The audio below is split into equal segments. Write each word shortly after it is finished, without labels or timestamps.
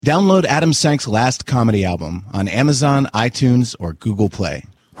Download Adam Sank's last comedy album on Amazon, iTunes, or Google Play.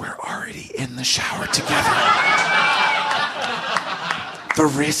 We're already in the shower together.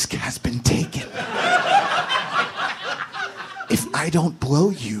 The risk has been taken. If I don't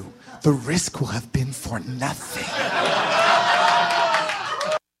blow you, the risk will have been for nothing.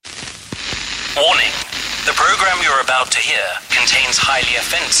 Warning. The program you're about to hear contains highly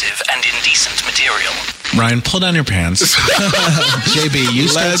offensive and indecent material. Ryan, pull down your pants. JB, you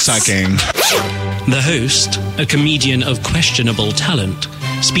start sucking. The host, a comedian of questionable talent,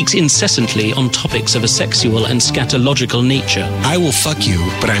 speaks incessantly on topics of a sexual and scatological nature. I will fuck you,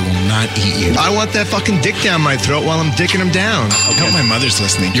 but I will not eat you. I want that fucking dick down my throat while I'm dicking him down. I hope my mother's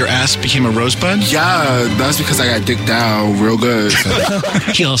listening. Your ass became a rosebud? Yeah, that's because I got dicked down real good.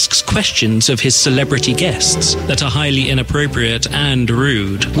 He asks questions of his celebrity guests that are highly inappropriate and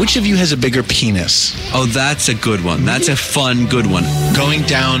rude. Which of you has a bigger penis? Oh, that's a good one. That's a fun, good one. Going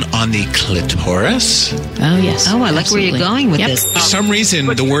down on the clitoris? Oh, yes. Oh, I like where you're going with this. For some reason,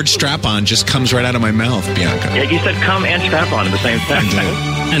 the word strap-on just comes right out of my mouth, Bianca. Yeah, you said come and strap-on at the same time.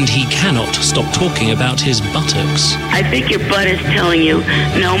 And he cannot stop talking about his buttocks. I think your butt is telling you,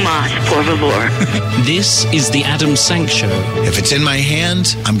 no mas, por favor. This is the Adam Sank Show. If it's in my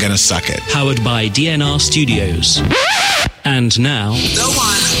hand, I'm gonna suck it. Powered by DNR Studios. And now... the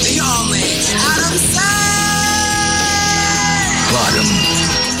one, the only, Adam Sank! Bottom.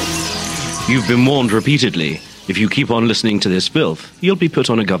 You've been warned repeatedly. If you keep on listening to this filth, you'll be put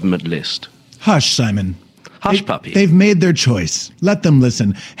on a government list. Hush, Simon. Hush, puppy. They've made their choice. Let them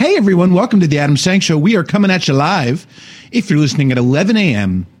listen. Hey, everyone. Welcome to the Adam Sank Show. We are coming at you live. If you're listening at 11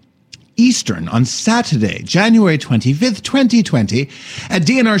 a.m. Eastern on Saturday, January 25th, 2020, at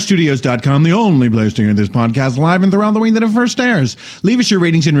dnrstudios.com, the only place to hear this podcast live and around the week that it first airs. Leave us your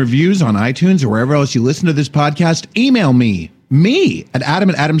ratings and reviews on iTunes or wherever else you listen to this podcast. Email me at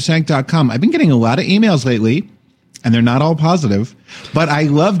adam@adamsank.com. I've been getting a lot of emails lately, and they're not all positive, but I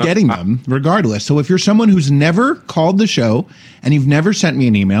love getting them regardless. So if you're someone who's never called the show and you've never sent me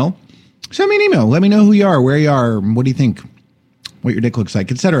an email, send me an email. Let me know who you are, where you are, what do you think, what your dick looks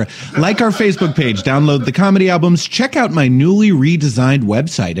like, etc. Like our Facebook page, download the comedy albums, check out my newly redesigned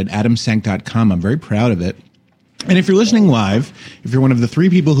website at adamsank.com. I'm very proud of it. And if you're listening live, if you're one of the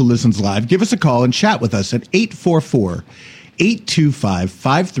 3 people who listens live, give us a call and chat with us at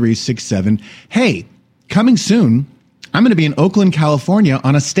 844-825-5367. Hey, coming soon, I'm going to be in Oakland, California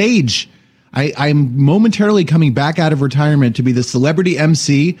on a stage. I'm momentarily coming back out of retirement to be the celebrity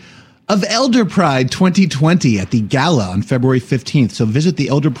MC of Elder Pride 2020 at the gala on February 15th. So visit the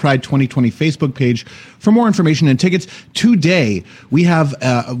Elder Pride 2020 Facebook page for more information and tickets. Today, we have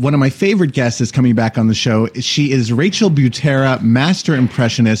one of my favorite guests is coming back on the show. She is Rachel Butera, master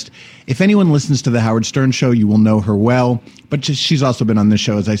impressionist. If anyone listens to the Howard Stern Show, you will know her well. But she's also been on this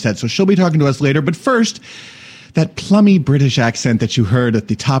show, as I said. So she'll be talking to us later. But first, that plummy British accent that you heard at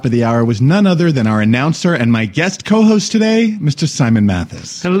the top of the hour was none other than our announcer and my guest co-host today, Mr. Simon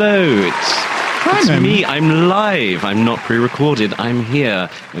Mathis. Hello, it's me. I'm live. I'm not pre-recorded. I'm here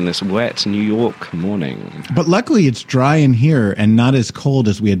in this wet New York morning. But luckily it's dry in here and not as cold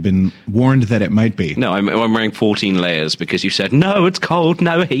as we had been warned that it might be. No, I'm wearing 14 layers because you said, no, it's cold,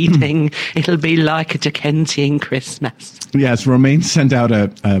 no heating. It'll be like a Dickensian Christmas. Yes, Romaine sent out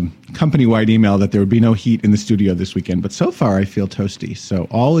a company-wide email that there would be no heat in the studio this weekend. But so far I feel toasty, so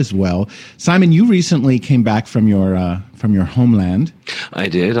all is well. Simon, you recently came back from your homeland. I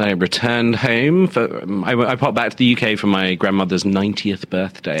did. I returned home. I popped back to the UK for my grandmother's 90th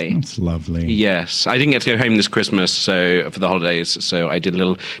birthday. That's lovely. Yes. I didn't get to go home this Christmas for the holidays, so I did a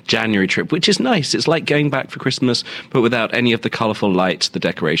little January trip, which is nice. It's like going back for Christmas, but without any of the colourful lights, the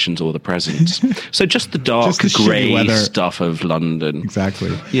decorations, or the presents. So just the dark, grey stuff of London.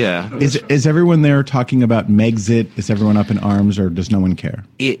 Exactly. Yeah. Is everyone there talking about Megxit? Is everyone up in arms, or does no one care?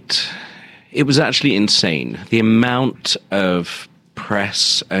 It was actually insane. The amount of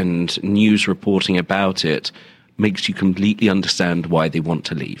press and news reporting about it makes you completely understand why they want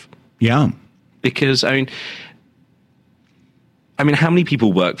to leave. Yeah. Because, I mean, how many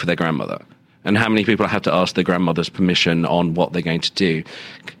people work for their grandmother? And how many people have to ask their grandmother's permission on what they're going to do?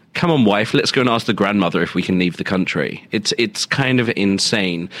 Come on, wife, let's go and ask the grandmother if we can leave the country. It's kind of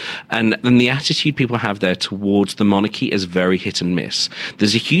insane. And then the attitude people have there towards the monarchy is very hit and miss.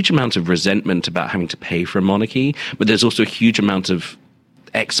 There's a huge amount of resentment about having to pay for a monarchy, but there's also a huge amount of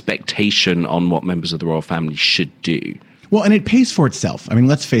expectation on what members of the royal family should do. Well, and it pays for itself. I mean,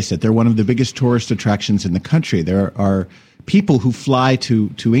 let's face it, they're one of the biggest tourist attractions in the country. There are people who fly to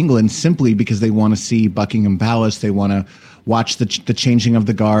England simply because they want to see Buckingham Palace. They want to watch the changing of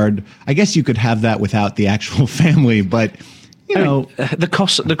the guard. I guess you could have that without the actual family, but the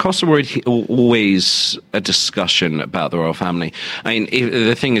costs are always a discussion about the royal family. I mean,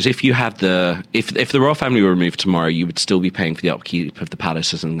 the thing is, if you had if the royal family were removed tomorrow, you would still be paying for the upkeep of the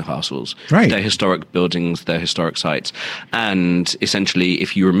palaces and the castles, right? Their historic buildings, their historic sites, and essentially,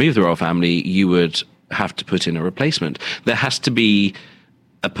 if you remove the royal family, you would have to put in a replacement. There has to be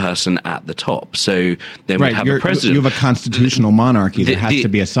a person at the top. So then we have a president. You have a constitutional monarchy. There has to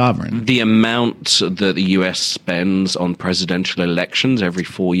be a sovereign. The amount that the US spends on presidential elections every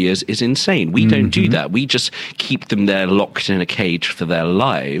 4 years is insane. We don't do that. We just keep them there locked in a cage for their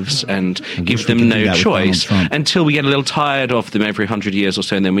lives and give them no choice until we get a little tired of them every 100 years or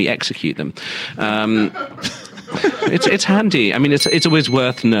so, and then we execute them. It's handy. I mean, it's always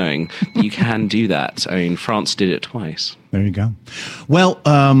worth knowing that you can do that. I mean, France did it twice. There you go. Well,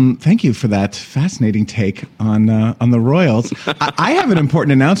 thank you for that fascinating take on the royals. I have an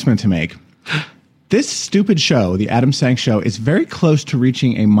important announcement to make. This stupid show, the Adam Sank Show, is very close to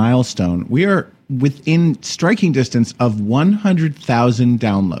reaching a milestone. We are within striking distance of 100,000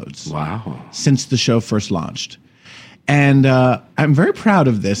 downloads. Wow! Since the show first launched. And I'm very proud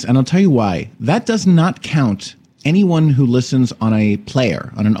of this, and I'll tell you why. That does not count anyone who listens on a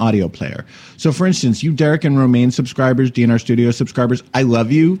player, on an audio player. So, for instance, you Derek and Romaine subscribers, DNR Studio subscribers, I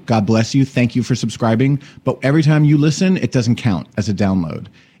love you. God bless you. Thank you for subscribing. But every time you listen, it doesn't count as a download.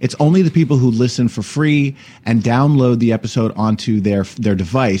 It's only the people who listen for free and download the episode onto their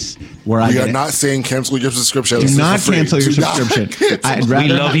device. We are not saying cancel your subscription. Do not cancel your subscription. We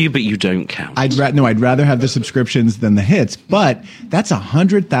love you, but you don't count. I'd rather have the subscriptions than the hits. But that's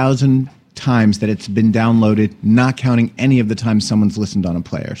 100,000 times that it's been downloaded, not counting any of the times someone's listened on a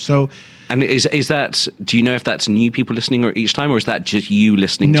player. So, and is that? Do you know if that's new people listening or each time, or is that just you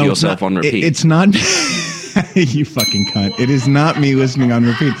listening to yourself on repeat? It's not. You fucking cunt. It is not me listening on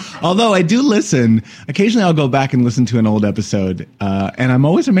repeat. Although I do listen. Occasionally I'll go back and listen to an old episode, and I'm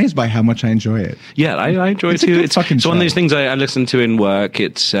always amazed by how much I enjoy it. Yeah, I enjoy it too. It's one of those things I listen to in work.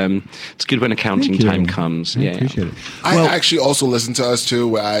 It's good when accounting time comes. I appreciate it. I actually also listen to us too.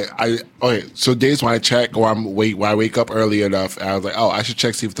 Where so days when I check or when I wake up early enough, and I was like, oh, I should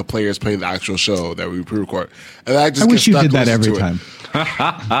check see if the players play the actual show that we pre-record. And I wish you did that every time.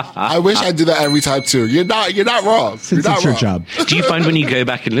 I wish I did that every time too. You're not wrong. Since it's your job. Do you find when you go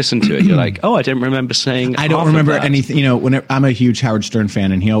back and listen to it, you're like, oh, I don't remember saying. I don't remember anything. You know, whenever I'm a huge Howard Stern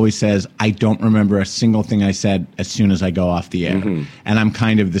fan, and he always says, I don't remember a single thing I said as soon as I go off the air. Mm-hmm. And I'm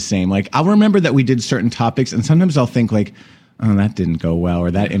kind of the same. Like, I'll remember that we did certain topics, and sometimes I'll think like, oh, that didn't go well,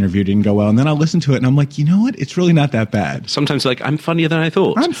 or that interview didn't go well. And then I'll listen to it, and I'm like, you know what? It's really not that bad. Sometimes, like, I'm funnier than I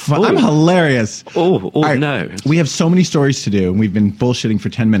thought. I'm hilarious. Right, no. We have so many stories to do, and we've been bullshitting for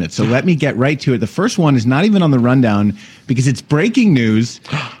 10 minutes. So let me get right to it. The first one is not even on the rundown because it's breaking news.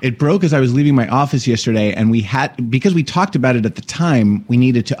 It broke as I was leaving my office yesterday, and because we talked about it at the time, we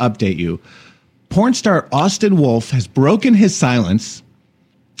needed to update you. Porn star Austin Wolf has broken his silence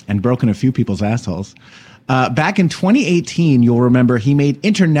and broken a few people's assholes. Back in 2018, you'll remember he made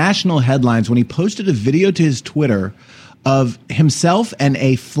international headlines when he posted a video to his Twitter of himself and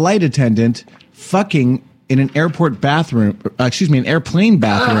a flight attendant fucking in an airplane bathroom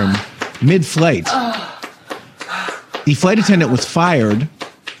mid-flight. The flight attendant was fired,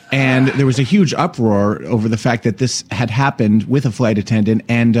 and there was a huge uproar over the fact that this had happened with a flight attendant,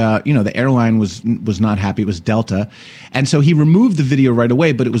 and the airline was not happy. It was Delta, and so he removed the video right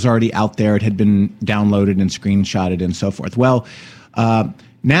away, but it was already out there. It had been downloaded and screenshotted and so forth. Well,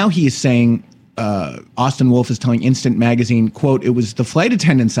 now he is saying, Austin Wolf is telling Instant Magazine, quote, "It was the flight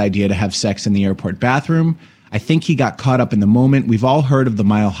attendant's idea to have sex in the airport bathroom. I think he got caught up in the moment. We've all heard of the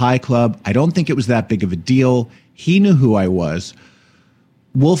Mile High Club. I don't think it was that big of a deal. He knew who I was."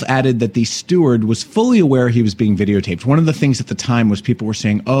 Wolf added that the steward was fully aware he was being videotaped. One of the things at the time was people were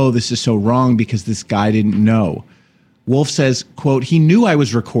saying, oh, this is so wrong because this guy didn't know. Wolf says, quote, "He knew I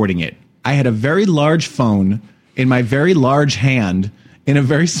was recording it. I had a very large phone in my very large hand in a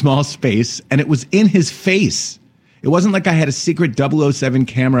very small space, and it was in his face. It wasn't like I had a secret 007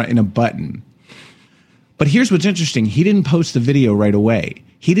 camera in a button." But here's what's interesting. He didn't post the video right away.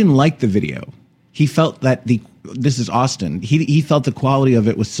 He didn't like the video. He felt that this is Austin. He felt the quality of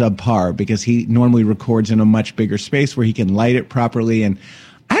it was subpar because he normally records in a much bigger space where he can light it properly. And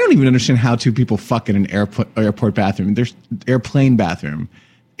I don't even understand how two people fuck in an airport bathroom. There's airplane bathroom.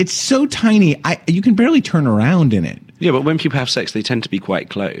 It's so tiny. You can barely turn around in it. Yeah, but when people have sex, they tend to be quite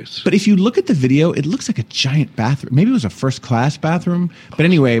close. But if you look at the video, it looks like a giant bathroom. Maybe it was a first class bathroom. But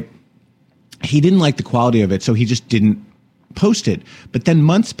anyway, he didn't like the quality of it, so he just didn't post it. But then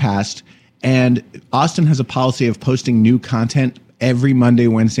months passed, and Austin has a policy of posting new content every Monday,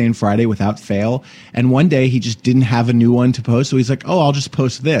 Wednesday, and Friday without fail. And one day he just didn't have a new one to post. So he's like, oh, I'll just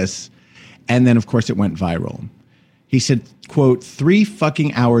post this. And then, of course, it went viral. He said, quote, 3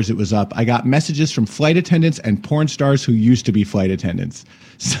 fucking hours it was up. I got messages from flight attendants and porn stars who used to be flight attendants.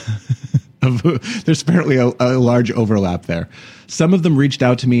 There's apparently a large overlap there. Some of them reached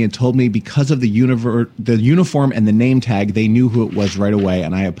out to me and told me because of the uniform and the name tag, they knew who it was right away,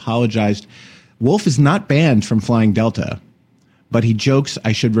 and I apologized. Wolf is not banned from flying Delta, but he jokes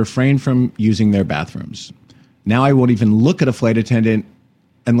I should refrain from using their bathrooms. Now I won't even look at a flight attendant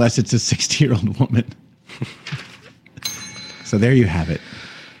unless it's a 60-year-old woman. So there you have it.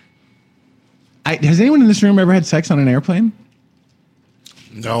 Has anyone in this room ever had sex on an airplane?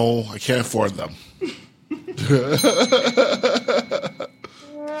 No, I can't afford them.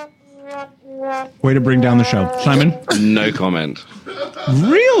 Way to bring down the show. Simon? No comment.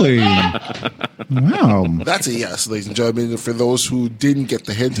 Really? Wow. That's a yes, ladies and gentlemen. For those who didn't get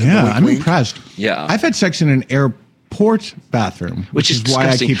the hint. Yeah, wink, I'm wink. impressed. Yeah. I've had sex in an airport bathroom, which is why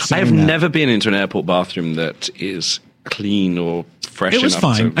I disgusting. keep saying have that. never been into an airport bathroom that is clean or fresh enough. It was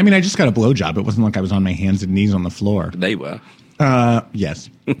fine. I mean, I just got a blowjob. It wasn't like I was on my hands and knees on the floor. They were. Yes.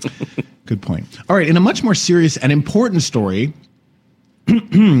 Good point. All right. In a much more serious and important story,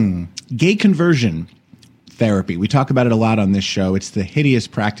 gay conversion therapy. We talk about it a lot on this show. It's the hideous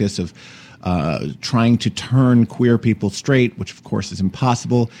practice of trying to turn queer people straight, which of course is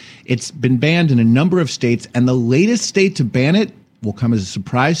impossible. It's been banned in a number of states, and the latest state to ban it will come as a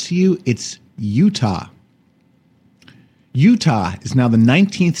surprise to you. It's Utah. Utah is now the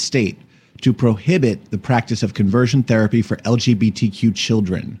 19th state to prohibit the practice of conversion therapy for LGBTQ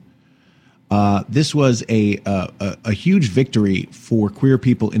children. This was a huge victory for queer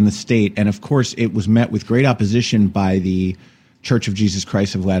people in the state, and of course it was met with great opposition by the Church of Jesus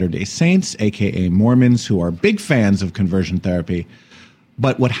Christ of Latter-day Saints, aka Mormons, who are big fans of conversion therapy.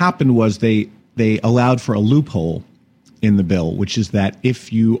 But what happened was they allowed for a loophole in the bill, which is that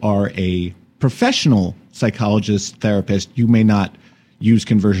if you are a professional psychologist, therapist, you may not use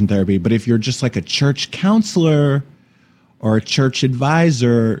conversion therapy. But if you're just like a church counselor or a church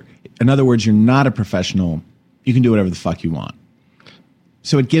advisor, in other words, you're not a professional, you can do whatever the fuck you want.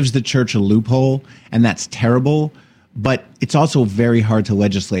 So it gives the church a loophole, and that's terrible. But it's also very hard to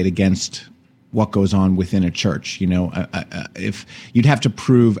legislate against what goes on within a church. You know, if you'd have to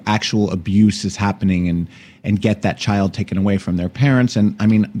prove actual abuse is happening and get that child taken away from their parents. And I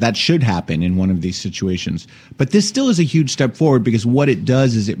mean, that should happen in one of these situations. But this still is a huge step forward, because what it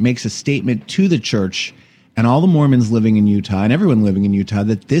does is it makes a statement to the church and all the Mormons living in Utah and everyone living in Utah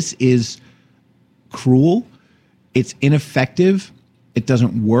that this is cruel, it's ineffective, it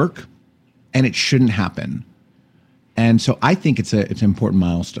doesn't work, and it shouldn't happen. And so I think it's an important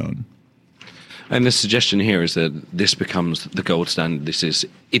milestone. And the suggestion here is that this becomes the gold standard.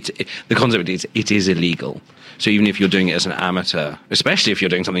 The concept is it is illegal. So even if you're doing it as an amateur, especially if you're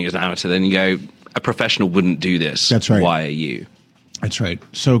doing something as an amateur, then you go, a professional wouldn't do this. That's right. Why are you? That's right.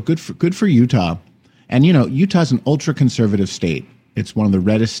 So good for Utah. And, you know, Utah's an ultra-conservative state. It's one of the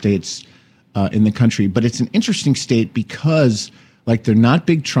reddest states in the country. But it's an interesting state because, like, they're not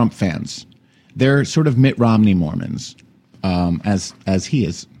big Trump fans. They're sort of Mitt Romney Mormons, as he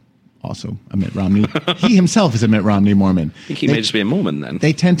is also a Mitt Romney. He himself is a Mitt Romney Mormon. I think he may just be a Mormon then.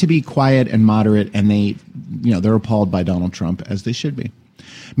 They tend to be quiet and moderate, and they're appalled by Donald Trump, as they should be.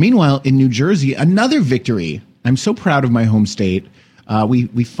 Meanwhile, in New Jersey, another victory. I'm so proud of my home state.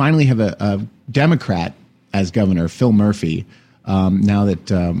 We finally have a Democrat as governor, Phil Murphy. Now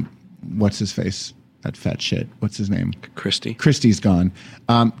that what's his face? That fat shit. What's his name? Christie's gone.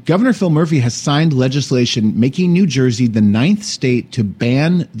 Governor Phil Murphy has signed legislation making New Jersey the 9th state to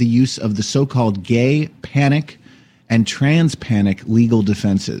ban the use of the so-called gay panic and trans panic legal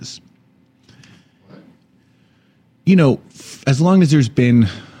defenses. You know, as long as there's been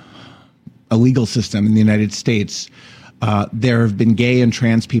a legal system in the United States, there have been gay and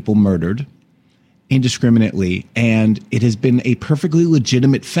trans people murdered indiscriminately, and it has been a perfectly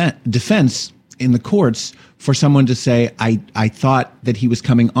legitimate defense in the courts for someone to say, I thought that he was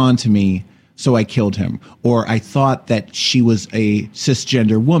coming on to me, so I killed him. Or I thought that she was a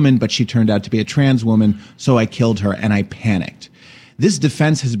cisgender woman, but she turned out to be a trans woman, so I killed her and I panicked. This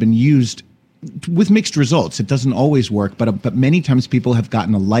defense has been used with mixed results. It doesn't always work, but many times people have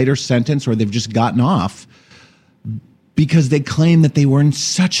gotten a lighter sentence, or they've just gotten off because they claim that they were in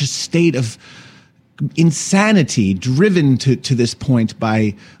such a state of insanity, driven to this point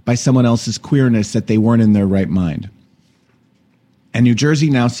by someone else's queerness, that they weren't in their right mind. And New Jersey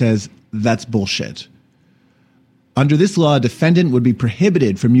now says that's bullshit. Under this law, a defendant would be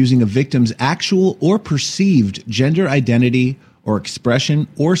prohibited from using a victim's actual or perceived gender identity or expression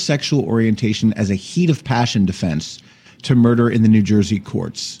or sexual orientation as a heat of passion defense to murder in the New Jersey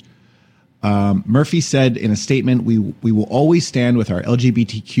courts. Murphy said in a statement, we will always stand with our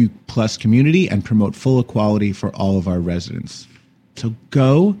LGBTQ plus community and promote full equality for all of our residents. So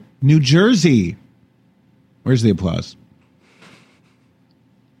go New Jersey. Where's the applause?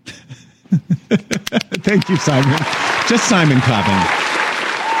 Thank you, Simon. Just Simon clapping.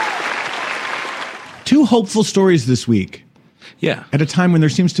 2 hopeful stories this week. Yeah. At a time when there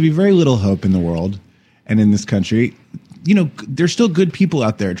seems to be very little hope in the world and in this country, you know, there's still good people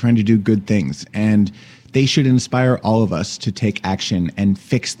out there trying to do good things, and they should inspire all of us to take action and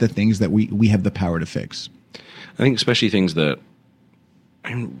fix the things that we have the power to fix. I think especially things that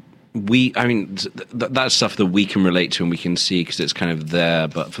that's stuff that we can relate to and we can see because it's kind of there,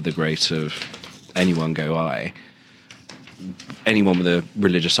 but for the grace of anyone go I. Anyone with a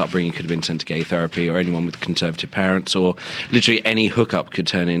religious upbringing could have been sent to gay therapy, or anyone with conservative parents, or literally any hookup could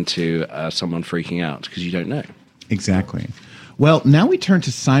turn into someone freaking out because you don't know. Exactly. Well, now we turn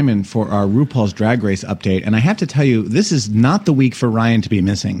to Simon for our RuPaul's Drag Race update. And I have to tell you, this is not the week for Ryan to be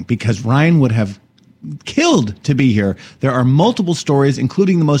missing, because Ryan would have killed to be here. There are multiple stories,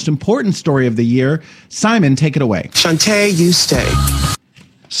 including the most important story of the year. Simon, take it away. Shantae, you stay.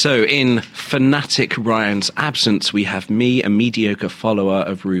 So in fanatic Ryan's absence, we have me, a mediocre follower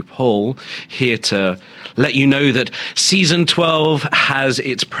of RuPaul, here to let you know that season 12 has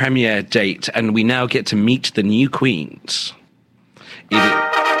its premiere date, and we now get to meet the new queens.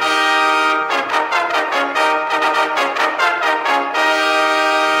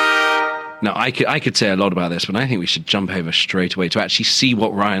 Now, I could say a lot about this, but I think we should jump over straight away to actually see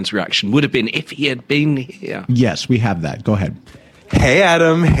what Ryan's reaction would have been if he had been here. Yes, we have that. Go ahead. Hey,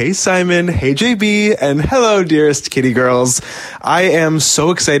 Adam. Hey, Simon. Hey, JB. And hello, dearest kitty girls. I am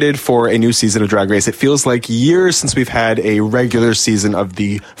so excited for a new season of Drag Race. It feels like years since we've had a regular season of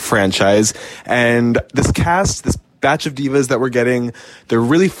the franchise. And this cast, this batch of divas that we're getting, they're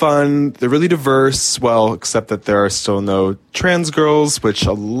really fun. They're really diverse. Well, except that there are still no trans girls, which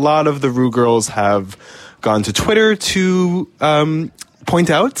a lot of the Ru girls have gone to Twitter to point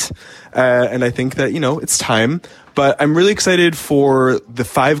out. And I think that, it's time. But I'm really excited for the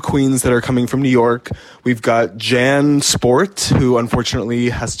 5 queens that are coming from New York. We've got Jan Sport, who unfortunately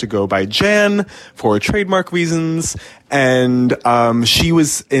has to go by Jan for trademark reasons. And she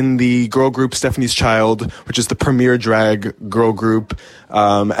was in the girl group Stephanie's Child, which is the premier drag girl group.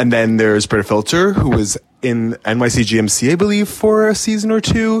 And then there's Britta Filter, who was in NYC-GMC, I believe, for a season or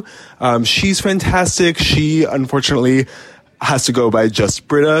 2. She's fantastic. She, unfortunately, has to go by just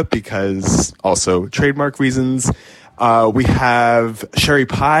Britta because also trademark reasons. We have Sherry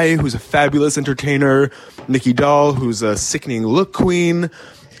Pie, who's a fabulous entertainer, Nikki Doll, who's a sickening look queen,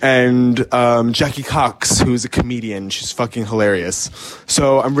 and Jackie Cox, who's a comedian. She's fucking hilarious.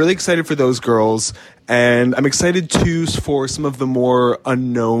 So I'm really excited for those girls, and I'm excited too for some of the more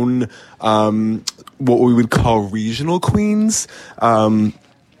unknown, what we would call regional queens,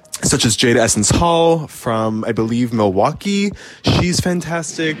 such as Jada Essence Hall from, I believe, Milwaukee. She's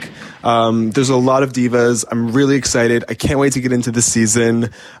fantastic. There's a lot of divas. I'm really excited. I can't wait to get into this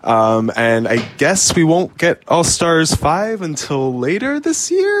season. And I guess we won't get All Stars 5 until later this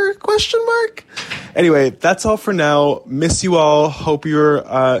year? ? Anyway, that's all for now. Miss you all. Hope you're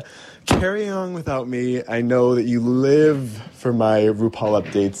carrying on without me. I know that you live for my RuPaul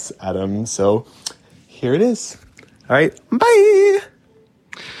updates, Adam. So here it is. All right. Bye.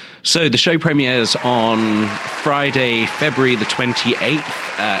 So the show premieres on Friday, February the 28th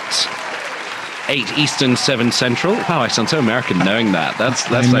at 8 Eastern, 7 Central. Wow, I sound so American knowing that. That's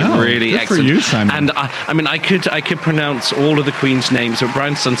like really Good excellent. For you, Simon. And I could pronounce all of the queens' names, but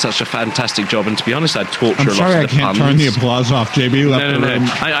Brian's done such a fantastic job. And to be honest, I'd torture a lot of the puns. I'm sorry, I can't turn the applause off, JB.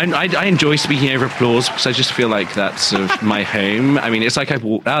 No. I enjoy speaking over applause because I just feel like that's sort of my home. I mean, it's like I've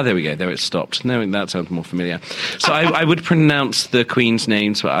walked. Oh, there we go. There it stopped. No, that sounds more familiar. So I would pronounce the queens'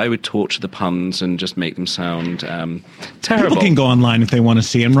 names, but I would torture the puns and just make them sound terrible. People can go online if they want to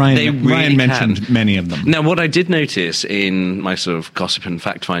see, and Ryan mentioned many of them. Now, what I did notice in my sort of gossip and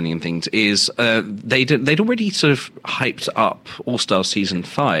fact-finding and things is they'd already sort of hyped up All-Stars Season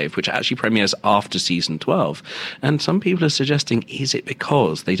 5, which actually premieres after Season 12. And some people are suggesting, is it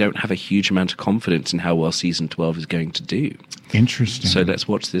because they don't have a huge amount of confidence in how well Season 12 is going to do? Interesting. So let's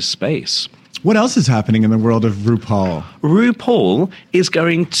watch this space. What else is happening in the world of RuPaul? RuPaul is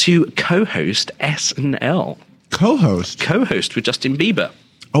going to co-host SNL. Co-host with Justin Bieber.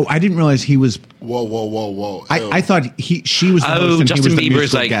 Oh, I didn't realize he was. Whoa. I thought she was the host and Justin he was Bieber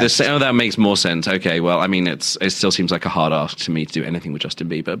is like guest. that makes more sense. Okay, well, I mean, it still seems like a hard ask to me to do anything with Justin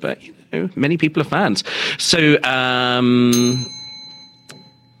Bieber, but many people are fans.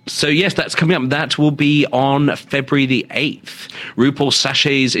 So yes, that's coming up. That will be on February the 8th. RuPaul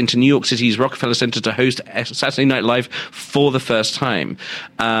sachets into New York City's Rockefeller Center to host Saturday Night Live for the first time.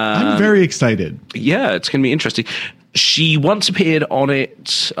 I'm very excited. Yeah, it's going to be interesting. She once appeared on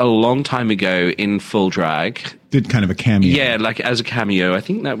it a long time ago in full drag. Did kind of a cameo. Yeah, like as a cameo. I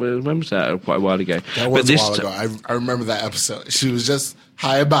think that was, when was that? Quite a while ago. That was a while ago. I remember that episode. She was just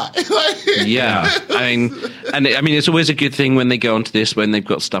high and by. Yeah, I mean, it's always a good thing when they go onto this when they've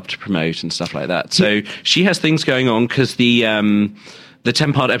got stuff to promote and stuff like that. So she has things going on because the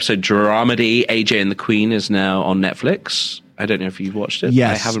 10-part episode Dramedy AJ and the Queen is now on Netflix. I don't know if you've watched it.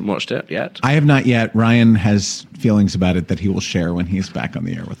 Yes. I haven't watched it yet. I have not yet. Ryan has feelings about it that he will share when he's back on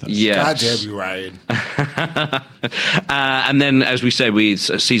the air with us. Yeah. God damn you, Ryan. And then, as we said,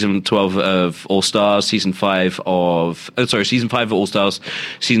 season 12 of All Stars, season 5 of All Stars,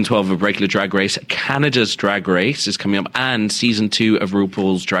 season 12 of Regular Drag Race, Canada's Drag Race is coming up, and season 2 of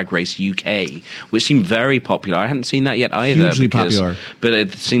RuPaul's Drag Race UK, which seemed very popular. I hadn't seen that yet either. Hugely popular. But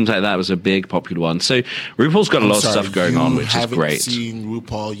it seems like that was a big popular one. So RuPaul's got a lot of stuff going on, which is great. Seen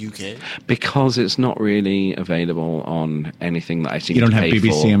RuPaul UK? Because it's not really available on anything that I seem to pay for. You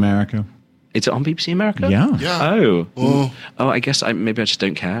don't have BBC America? Is it on BBC America? Yeah. Oh, I guess maybe I just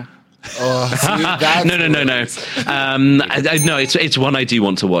don't care. No. No, it's one I do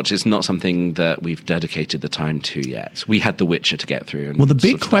want to watch. It's not something that we've dedicated the time to yet. We had The Witcher to get through. Well, the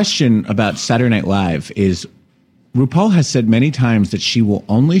big question about Saturday Night Live is RuPaul has said many times that she will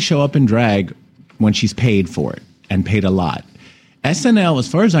only show up in drag when she's paid for it, and paid a lot. SNL, as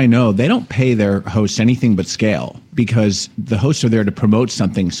far as I know, they don't pay their hosts anything but scale because the hosts are there to promote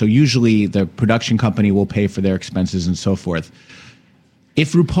something. So usually the production company will pay for their expenses and so forth.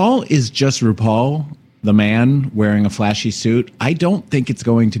 If RuPaul is just RuPaul, the man wearing a flashy suit, I don't think it's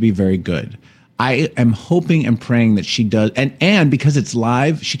going to be very good. I am hoping and praying that she does. And because it's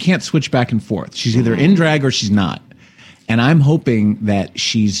live, she can't switch back and forth. She's either in drag or she's not. And I'm hoping that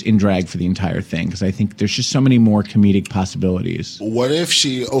she's in drag for the entire thing because I think there's just so many more comedic possibilities. What if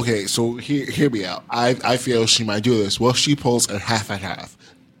she... Okay, so hear me out. I feel she might do this. What if she pulls a half and half?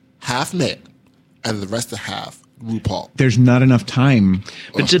 Half men and the rest of half RuPaul. There's not enough time.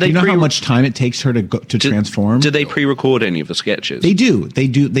 But do they know how much time it takes her to transform? Do they pre-record any of the sketches? They do. They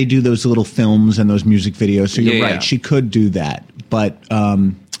do those little films and those music videos. So you're right. Yeah. She could do that. But...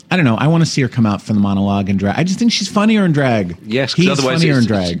 I don't know. I want to see her come out for the monologue and drag. I just think she's funnier in drag. Yes, he's otherwise funnier it's in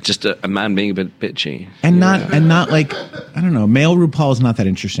drag. Just a man being a bit bitchy, and not like I don't know. Male RuPaul is not that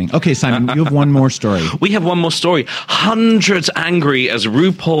interesting. Okay, Simon, you have one more story. We have one more story. Hundreds angry as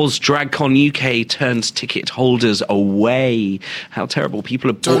RuPaul's DragCon UK turns ticket holders away. How terrible! People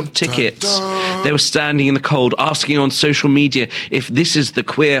have bought tickets. They were standing in the cold, asking on social media if this is the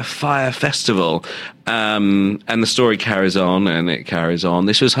Queer Fire Festival. And the story carries on, and it carries on.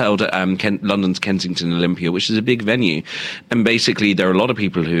 This was held at London's Kensington Olympia, which is a big venue. And basically, there are a lot of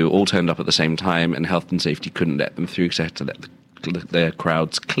people who all turned up at the same time, and health and safety couldn't let them through, so they had to let their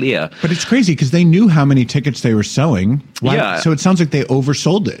crowds clear. But it's crazy because they knew how many tickets they were selling. Yeah. So it sounds like they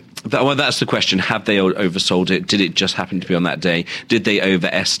oversold it. Well, that's the question. Have they oversold it? Did it just happen to be on that day? Did they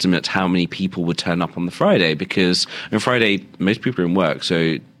overestimate how many people would turn up on the Friday? Because on Friday, most people are in work,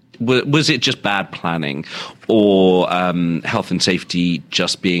 so... Was it just bad planning or health and safety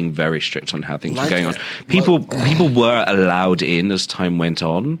just being very strict on how things were going on? People were allowed in as time went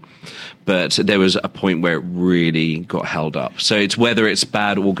on, but there was a point where it really got held up. So it's whether it's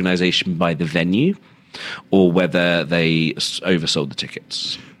bad organization by the venue or whether they oversold the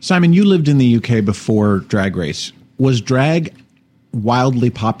tickets. Simon, you lived in the UK before Drag Race. Was drag wildly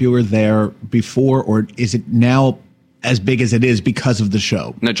popular there before, or is it now as big as it is because of the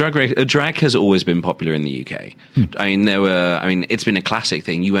show? No, drag has always been popular in the UK. I mean, it's been a classic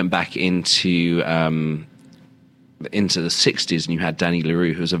thing. You went back into the 60s and you had Danny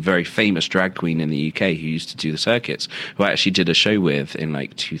LaRue, who was a very famous drag queen in the UK who used to do the circuits, who I actually did a show with in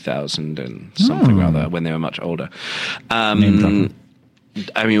like 2000 and something or other when they were much older. I mean,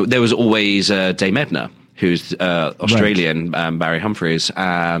 there was always Dame Edna, who's Australian, right. Barry Humphries,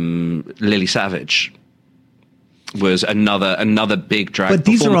 Lily Savage was another big drag But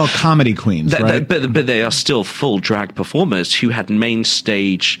these performer. are all comedy queens, right? But they are still full drag performers who had main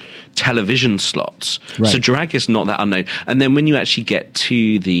stage television slots. Right. So drag is not that unknown. And then when you actually get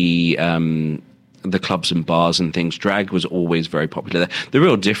to the clubs and bars and things, drag was always very popular there. The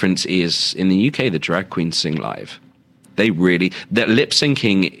real difference is in the UK, the drag queens sing live. That lip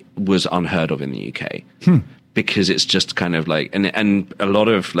syncing was unheard of in the UK. Because it's just kind of like, and a lot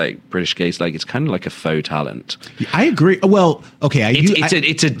of like British gays, like it's kind of like a faux talent. I agree. Well, okay,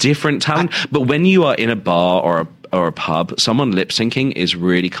 it's a different talent. But when you are in a bar or a pub, someone lip syncing is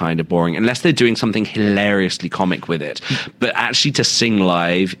really kind of boring unless they're doing something hilariously comic with it. But actually, to sing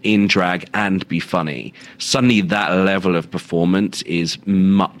live in drag and be funny, suddenly that level of performance is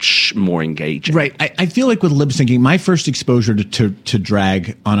much more engaging. Right. I feel like with lip syncing, my first exposure to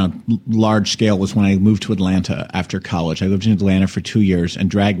drag on a large scale was when I moved to Atlanta after college. I lived in Atlanta for 2 years,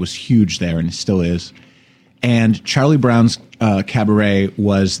 and drag was huge there, and it still is. And Charlie Brown's cabaret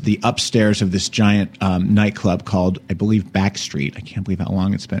was the upstairs of this giant nightclub called, I believe, Backstreet. I can't believe how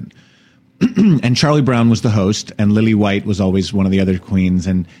long it's been. And Charlie Brown was the host, and Lily White was always one of the other queens.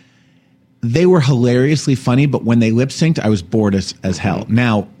 And they were hilariously funny, but when they lip synced, I was bored as hell.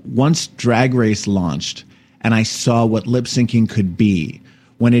 Now, once Drag Race launched, and I saw what lip syncing could be,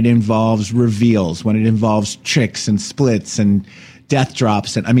 when it involves reveals, when it involves tricks and splits and death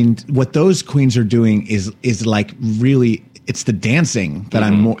drops, and I mean, what those queens are doing is like really, it's the dancing that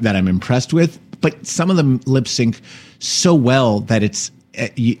I'm impressed with. But some of them lip sync so well that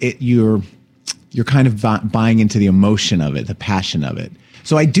you're kind of buying into the emotion of it, the passion of it.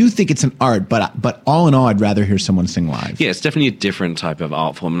 So I do think it's an art, but all in all, I'd rather hear someone sing live. Yeah, it's definitely a different type of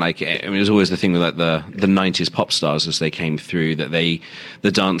art form. Like, I mean, it was always the thing with like the 90s pop stars as they came through, that the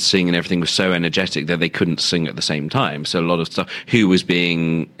dancing and everything was so energetic that they couldn't sing at the same time. So a lot of stuff, who was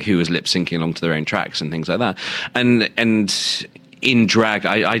lip syncing along to their own tracks and things like that. And in drag,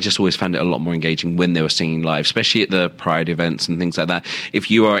 I just always found it a lot more engaging when they were singing live, especially at the Pride events and things like that. If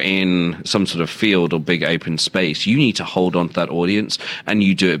you are in some sort of field or big open space, you need to hold on to that audience, and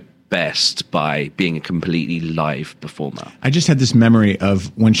you do it best by being a completely live performer. I just had this memory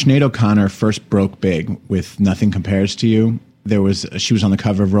of when Sinead O'Connor first broke big with Nothing Compares to You. She was on the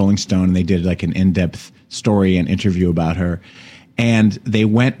cover of Rolling Stone, and they did like an in-depth story and interview about her. And they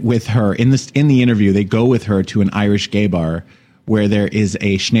went with her in the interview. They go with her to an Irish gay bar where there is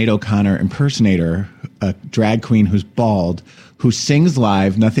a Sinead O'Connor impersonator, a drag queen who's bald, who sings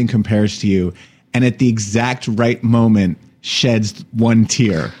live Nothing Compares to You, and at the exact right moment sheds one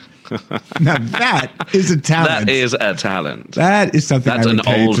tear. Now that is a talent. That is a talent. That is something That's I would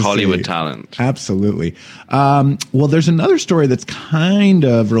an old pay to Hollywood see. talent. Absolutely. Well, there's another story that's kind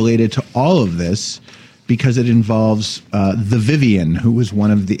of related to all of this, because it involves the Vivian, who was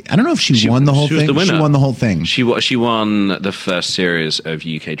one of the... I don't know if she won the whole thing. She won the whole thing. She won the first series of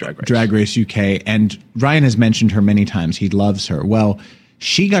UK Drag Race. Drag Race UK. And Ryan has mentioned her many times. He loves her. Well,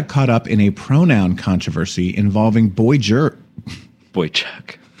 she got caught up in a pronoun controversy involving Boy George.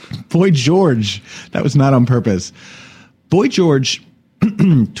 That was not on purpose. Boy George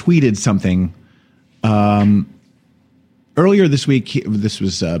tweeted something earlier this week. This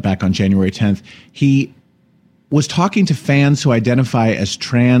was back on January 10th. He was talking to fans who identify as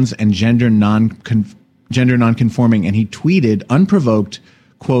trans and gender nonconforming, and he tweeted, unprovoked,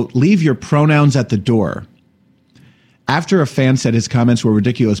 quote, "Leave your pronouns at the door." After a fan said his comments were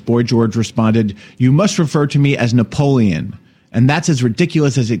ridiculous, Boy George responded, "You must refer to me as Napoleon, and that's as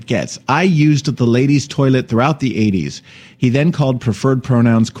ridiculous as it gets. I used the ladies' toilet throughout the 80s. He then called preferred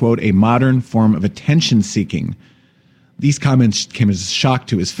pronouns, quote, "a modern form of attention-seeking." These comments came as a shock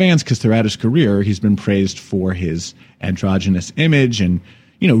to his fans because throughout his career, he's been praised for his androgynous image and,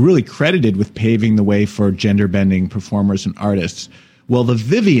 really credited with paving the way for gender-bending performers and artists. Well, the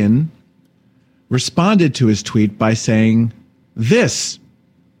Vivian responded to his tweet by saying this.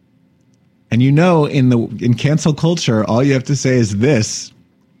 And in cancel culture, all you have to say is this,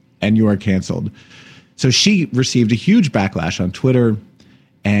 and you are canceled. So she received a huge backlash on Twitter,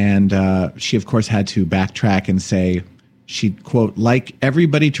 and she, of course, had to backtrack and say, she'd, quote, "like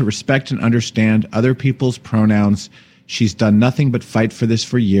everybody to respect and understand other people's pronouns. She's done nothing but fight for this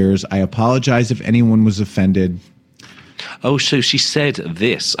for years. I apologize if anyone was offended." Oh, so she said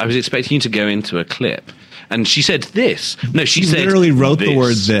this. I was expecting you to go into a clip. And she said this. No, she said literally wrote this. the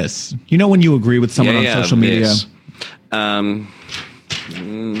word "this." You know when you agree with someone on social media?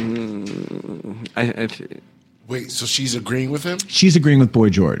 Wait, so she's agreeing with him? She's agreeing with Boy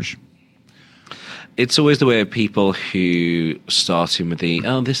George. It's always the way of people who start in with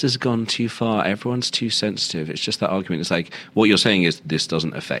this has gone too far. Everyone's too sensitive. It's just that argument. It's like, what you're saying is this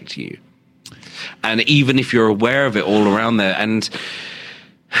doesn't affect you. And even if you're aware of it all around there, and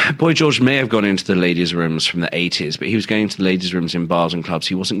Boy George may have gone into the ladies' rooms from the 80s, but he was going into the ladies' rooms in bars and clubs.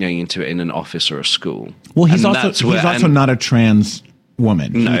 He wasn't going into it in an office or a school. Well, he's also not a trans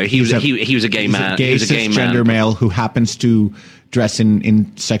woman. No, he was a gay man. He was a gay cisgender male who happens to dress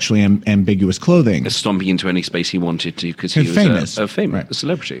in sexually ambiguous clothing, stomping into any space he wanted to because he was famous, a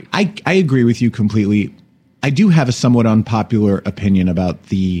celebrity. I agree with you completely. I do have a somewhat unpopular opinion about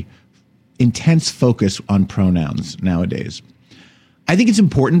the intense focus on pronouns nowadays. I think it's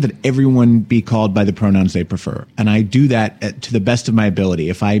important that everyone be called by the pronouns they prefer. And I do that to the best of my ability.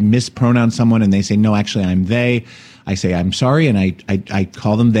 If I mispronounce someone and they say, no, actually, I'm they, I say, I'm sorry, and I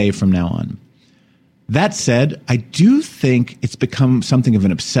call them they from now on. That said, I do think it's become something of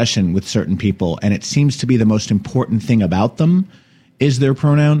an obsession with certain people, and it seems to be the most important thing about them is their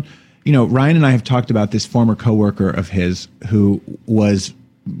pronoun. You know, Ryan and I have talked about this former coworker of his who was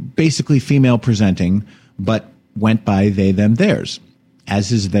basically female presenting, but went by they, them, theirs,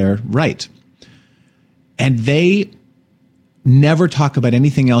 as is their right. And they never talk about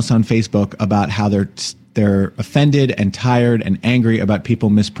anything else on Facebook about how they're offended and tired and angry about people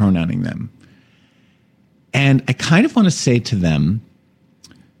mispronouncing them. And I kind of want to say to them,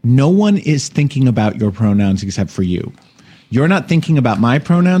 no one is thinking about your pronouns except for you. You're not thinking about my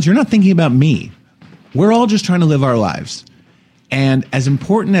pronouns. You're not thinking about me. We're all just trying to live our lives. And as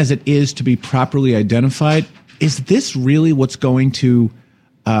important as it is to be properly identified, is this really what's going to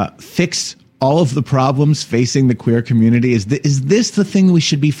fix all of the problems facing the queer community? Is this the thing we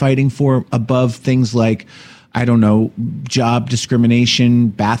should be fighting for above things like, I don't know, job discrimination,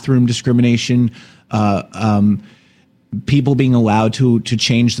 bathroom discrimination, people being allowed to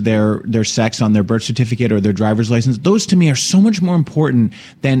change their sex on their birth certificate or their driver's license? Those to me are so much more important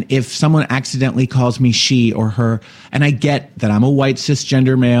than if someone accidentally calls me she or her. And I get that I'm a white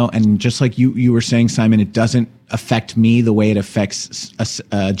cisgender male, and just like you were saying, Simon, it doesn't affect me the way it affects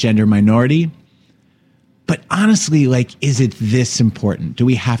a gender minority. But honestly, like, is it this important? Do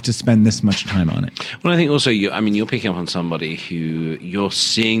we have to spend this much time on it? Well, I think also, you're picking up on somebody who you're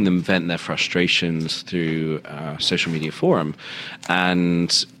seeing them vent their frustrations through a social media forum.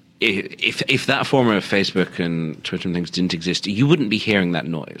 And if that forum of Facebook and Twitter and things didn't exist, you wouldn't be hearing that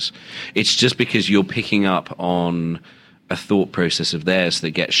noise. It's just because you're picking up on a thought process of theirs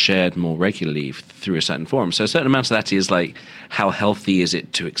that gets shared more regularly through a certain forum. So a certain amount of that is like, how healthy is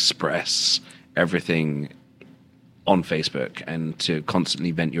it to express everything on Facebook and to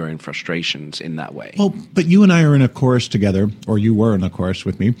constantly vent your own frustrations in that way? Well, but you and I are in a chorus together, or you were in a chorus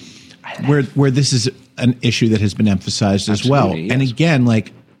with me, where this is an issue that has been emphasized as well. Yes. And again,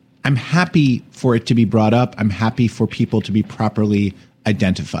 like, I'm happy for it to be brought up. I'm happy for people to be properly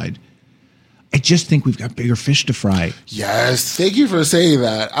identified. I just think we've got bigger fish to fry. Yes, thank you for saying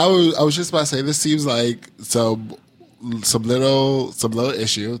that. I was just about to say, this seems like some little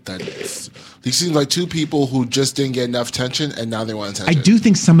issue that these seem like two people who just didn't get enough attention and now they want attention. I do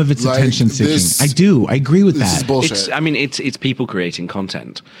think some of it's attention seeking. I agree with that. This is bullshit. It's people creating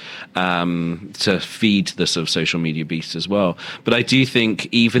content to feed the sort of social media beast as well. But I do think,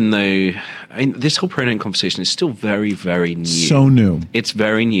 even though this whole pronoun conversation is still very, very new. So new. It's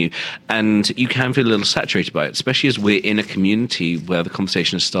very new. And you can feel a little saturated by it, especially as we're in a community where the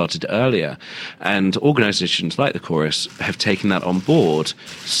conversation has started earlier. And organizations like the Chorus have taken that on board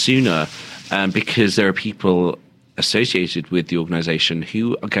sooner, because there are people associated with the organization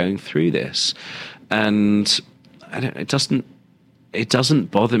who are going through this. And it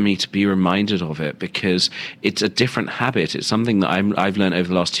doesn't bother me to be reminded of it, because it's a different habit. It's something that I've learned over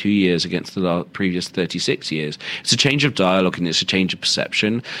the last 2 years against the previous 36 years. It's a change of dialogue and it's a change of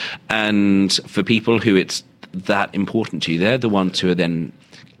perception. And for people who it's that important to, they're the ones who are then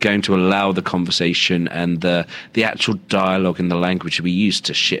going to allow the conversation and the actual dialogue and the language we use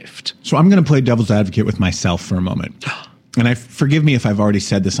to shift. So I'm going to play devil's advocate with myself for a moment. And forgive me if I've already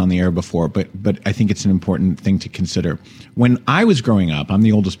said this on the air before, but I think it's an important thing to consider. When I was growing up, I'm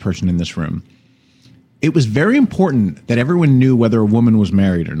the oldest person in this room, it was very important that everyone knew whether a woman was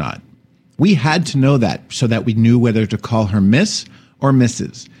married or not. We had to know that so that we knew whether to call her Miss or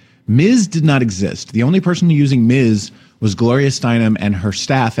Mrs. Ms. did not exist. The only person using Ms. was Gloria Steinem and her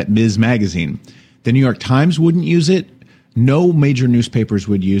staff at Ms. Magazine. The New York Times wouldn't use it. No major newspapers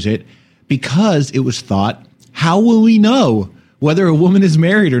would use it, because it was thought, how will we know whether a woman is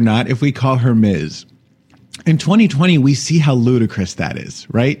married or not if we call her Ms.? In 2020, we see how ludicrous that is,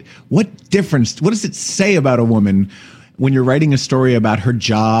 right? What does it say about a woman when you're writing a story about her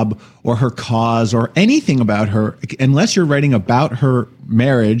job or her cause or anything about her? Unless you're writing about her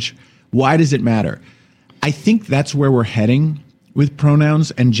marriage, why does it matter? I think that's where we're heading with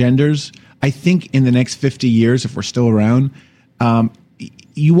pronouns and genders. I think in the next 50 years, if we're still around,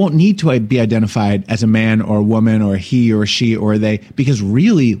 you won't need to be identified as a man or a woman or he or she or they, because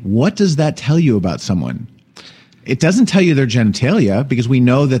really, what does that tell you about someone? It doesn't tell you their genitalia, because we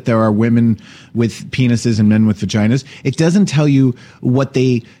know that there are women with penises and men with vaginas. It doesn't tell you what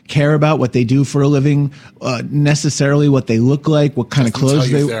they care about, what they do for a living, necessarily what they look like, what kind of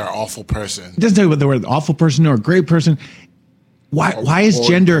clothes they. They're an awful person. It doesn't tell you whether they're an awful person or a great person. Why is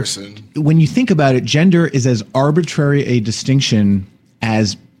gender? When you think about it, gender is as arbitrary a distinction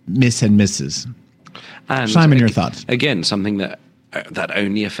as Miss and Mrs. And Simon, your thoughts? Again, something that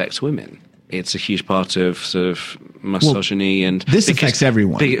only affects women. It's a huge part of sort of misogyny, and this affects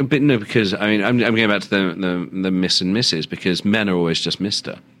everyone. But no, because I mean, I'm going back to the Miss and Mrs. because men are always just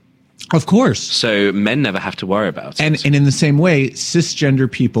Mister. Of course. So men never have to worry about it. And in the same way, cisgender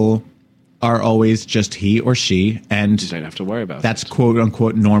people are always just he or she, and you don't have to worry about that's quote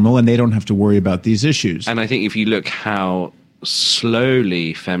unquote normal, and they don't have to worry about these issues. And I think if you look how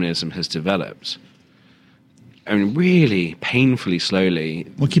slowly feminism has developed, I mean, really painfully slowly.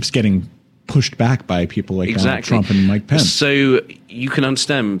 Well, it keeps getting pushed back by people like Trump and Mike Pence. So you can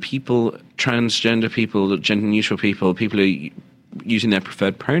understand people, transgender people, gender-neutral people, people who are using their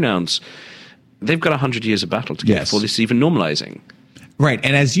preferred pronouns, they've got 100 years of battle to get before this is even normalizing. Right.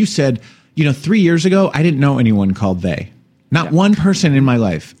 And as you said, 3 years ago, I didn't know anyone called they. Not one person in my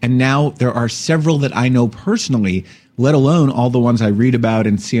life. And now there are several that I know personally, let alone all the ones I read about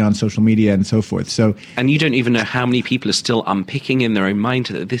and see on social media and so forth. And you don't even know how many people are still unpicking in their own mind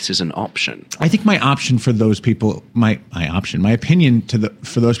that this is an option. I think my option for those people, my opinion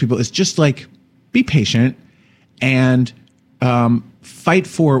for those people is just like, be patient and fight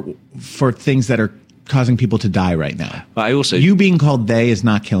for things that are causing people to die right now. But you being called they is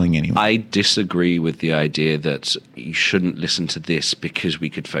not killing anyone. I disagree with the idea that you shouldn't listen to this because we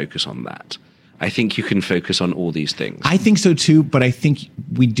could focus on that. I think you can focus on all these things. I think so too, but I think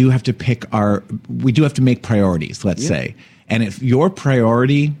we do have to make priorities, let's say. And if your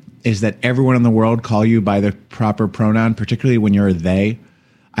priority is that everyone in the world call you by the proper pronoun, particularly when you're a they,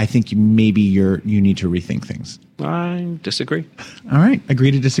 I think maybe you need to rethink things. I disagree. All right. Agree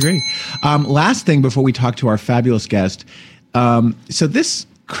to disagree. Last thing before we talk to our fabulous guest. So this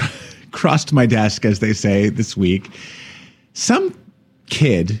crossed my desk, as they say, this week. Some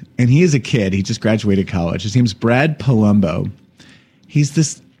kid, and he is a kid, he just graduated college. His name's Brad Palumbo. He's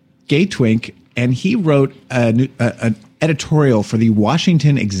this gay twink, and he wrote an editorial for the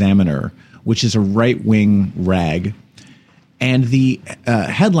Washington Examiner, which is a right-wing rag. And the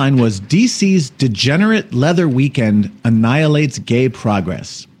headline was, DC's Degenerate Leather Weekend Annihilates Gay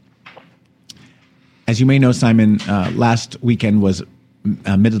Progress. As you may know, Simon, last weekend was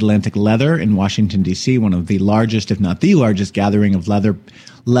Mid-Atlantic Leather in Washington, D.C., one of the largest, if not the largest, gathering of leather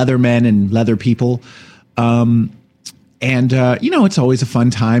men and leather people. It's always a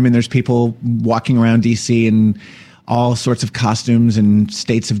fun time, and there's people walking around D.C. in all sorts of costumes and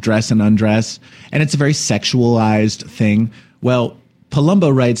states of dress and undress, and it's a very sexualized thing. Well,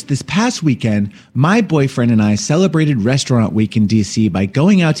 Palumbo writes, this past weekend, my boyfriend and I celebrated Restaurant Week in D.C. by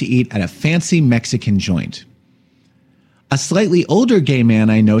going out to eat at a fancy Mexican joint. A slightly older gay man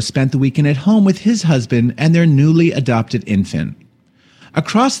I know spent the weekend at home with his husband and their newly adopted infant.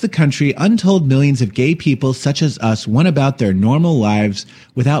 Across the country, untold millions of gay people such as us went about their normal lives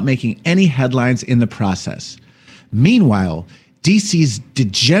without making any headlines in the process. Meanwhile, DC's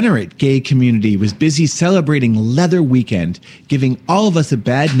degenerate gay community was busy celebrating Leather Weekend, giving all of us a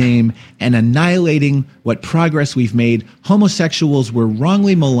bad name and annihilating what progress we've made. Homosexuals were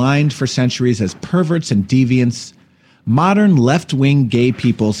wrongly maligned for centuries as perverts and deviants. Modern left-wing gay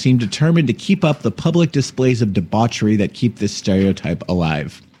people seem determined to keep up the public displays of debauchery that keep this stereotype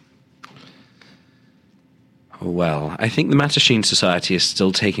alive. Well, I think the Mattachine Society is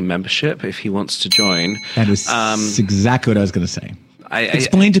still taking membership if he wants to join. That is exactly what I was going to say.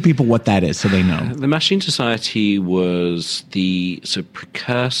 Explain to people what that is so they know. The Mattachine Society was the sort of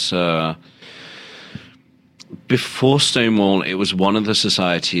precursor. Before Stonewall, it was one of the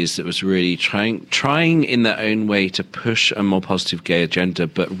societies that was really trying in their own way to push a more positive gay agenda,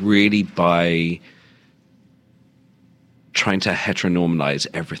 but really by trying to heteronormalize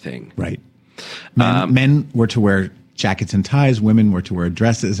everything. Right. Men were to wear jackets and ties. Women were to wear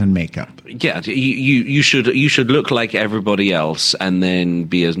dresses and makeup. Yeah, you should look like everybody else and then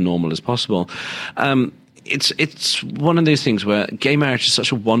be as normal as possible. It's one of those things where gay marriage is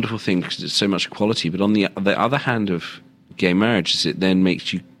such a wonderful thing because it's so much equality. But on the other hand of gay marriage is it then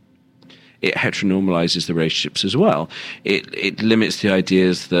makes it heteronormalizes the relationships as well. It limits the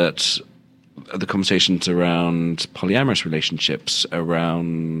ideas that the conversations around polyamorous relationships,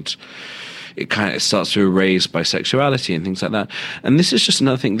 around it kind of starts to erase bisexuality and things like that. And this is just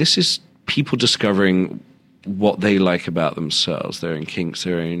another thing. This is people discovering what they like about themselves, their own kinks,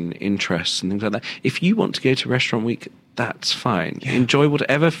 their own interests and things like that. If you want to go to Restaurant Week, that's fine. Yeah. Enjoy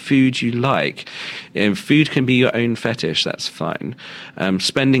whatever food you like. Food can be your own fetish, that's fine.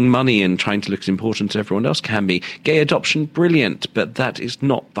 Spending money and trying to look as important as everyone else can be. Gay adoption, brilliant, but that is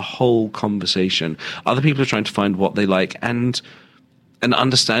not the whole conversation. Other people are trying to find what they like, and an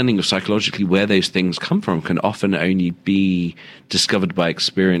understanding of psychologically where those things come from can often only be discovered by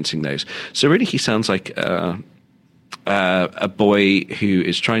experiencing those. So really, he sounds like a boy who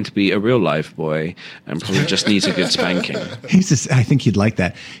is trying to be a real live boy and probably just needs a good spanking. I think he'd like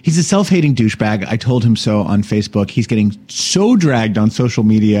that. He's a self-hating douchebag. I told him so on Facebook. He's getting so dragged on social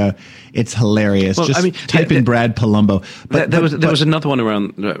media. It's hilarious. Well, type in Brad Palumbo. But there was another one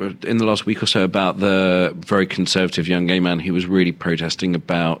around in the last week or so about the very conservative young gay man who was really protesting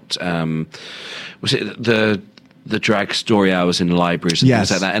about was it the drag story hours in libraries and things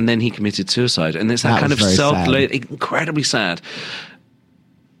like that, and then he committed suicide. And it's that kind of self-loathing, incredibly sad.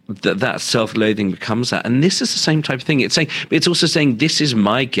 That self-loathing becomes that. And this is the same type of thing. It's also saying this is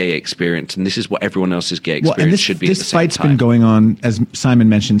my gay experience and this is what everyone else's gay experience should be at the same time. This fight's been going on, as Simon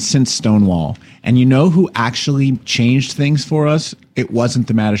mentioned, since Stonewall. And you know who actually changed things for us? It wasn't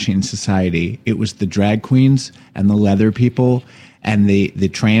the Mattachine Society. It was the drag queens and the leather people and the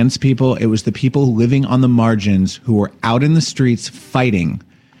trans people. It was the people living on the margins who were out in the streets fighting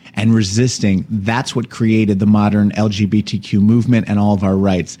and resisting. That's what created the modern LGBTQ movement and all of our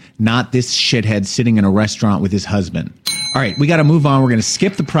rights, not this shithead sitting in a restaurant with his husband. All right, we got to move on. We're going to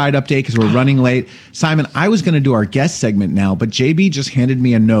skip the Pride update because we're running late. Simon, I was going to do our guest segment now, but JB just handed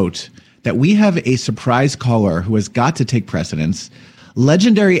me a note that we have a surprise caller who has got to take precedence.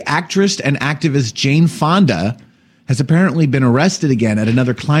 Legendary actress and activist Jane Fonda has apparently been arrested again at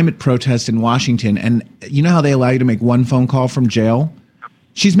another climate protest in Washington. And you know how they allow you to make one phone call from jail?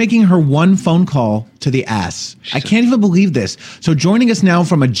 She's making her one phone call to the ass. I can't even believe this. So joining us now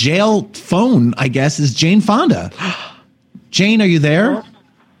from a jail phone, I guess, is Jane Fonda. Jane, are you there?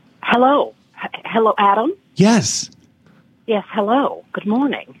 Hello. Hello, Adam? Yes. Yes, hello. Good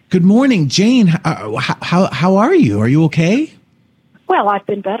morning. Good morning, Jane. How are you? Are you okay? Well, I've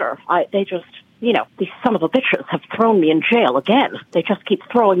been better. They just, these son of a bitches have thrown me in jail again. They just keep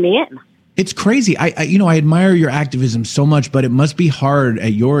throwing me in. It's crazy. I admire your activism so much, but it must be hard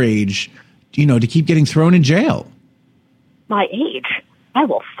at your age, to keep getting thrown in jail. My age? I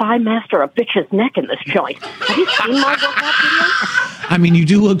will thigh master a bitch's neck in this joint. Have you seen my workout videos? I mean, you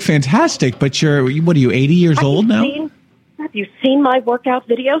do look fantastic, but what are you, 80 years old now? Have you seen my workout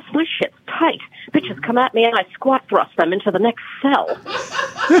videos? My shit's tight. Bitches come at me and I squat thrust them into the next cell.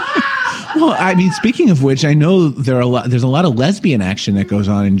 Well, I mean, speaking of which, I know there's a lot of lesbian action that goes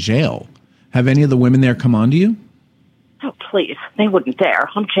on in jail. Have any of the women there come on to you? Oh, please. They wouldn't dare.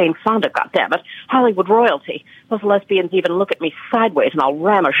 I'm Jane Fonda, goddammit. Hollywood royalty. Those lesbians even look at me sideways and I'll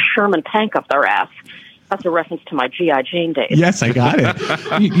ram a Sherman tank up their ass. That's a reference to my G.I. Jane days. Yes, I got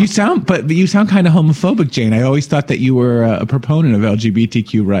it. you sound kind of homophobic, Jane. I always thought that you were a proponent of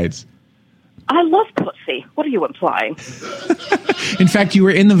LGBTQ rights. I love pussy. What are you implying? In fact, you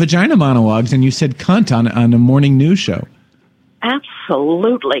were in the vagina monologues and you said cunt on a morning news show.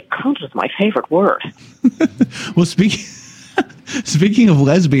 Absolutely. Cunt is my favorite word. Well, speaking of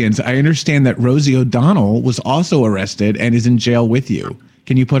lesbians, I understand that Rosie O'Donnell was also arrested and is in jail with you.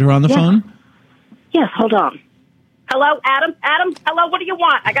 Can you put her on the phone? Yes, hold on. Hello, Adam? Adam, hello, what do you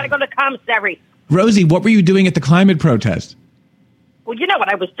want? I got to go to commissary. Rosie, what were you doing at the climate protest? Well, you know what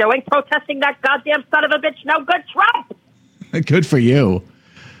I was doing, protesting that goddamn son of a bitch, no good Trump. Good for you.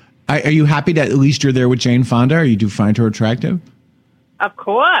 Are you happy that at least you're there with Jane Fonda, or you do find her attractive? Of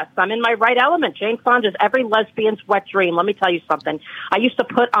course. I'm in my right element. Jane Fonda's every lesbian's wet dream. Let me tell you something. I used to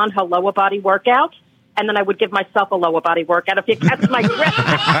put on her lower body workout, and then I would give myself a lower body workout if you catch my grip.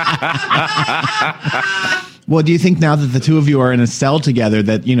 Well, do you think now that the two of you are in a cell together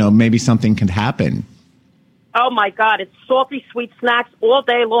that, maybe something could happen? Oh, my God. It's salty, sweet snacks all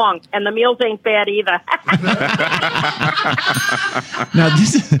day long, and the meals ain't bad either. Now,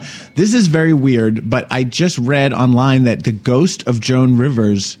 this is very weird, but I just read online that the ghost of Joan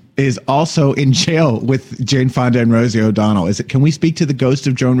Rivers is also in jail with Jane Fonda and Rosie O'Donnell. Can we speak to the ghost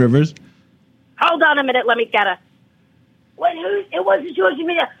of Joan Rivers? Hold on a minute. Let me get her. It wasn't George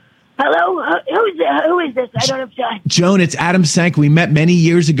Media. Hello? Who is this? I don't have time. Joan, it's Adam Sank. We met many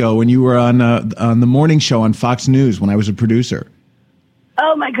years ago when you were on the morning show on Fox News when I was a producer.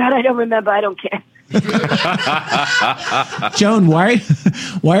 Oh, my God. I don't remember. I don't care. Joan, why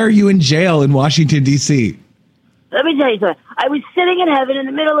are you in jail in Washington, D.C.? Let me tell you something. I was sitting in heaven in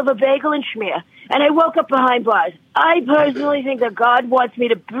the middle of a bagel and schmear, and I woke up behind bars. I personally think that God wants me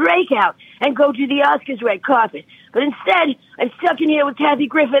to break out and go to the Oscars red carpet. But instead, I'm stuck in here with Kathy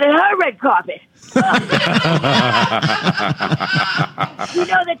Griffin and her red carpet. You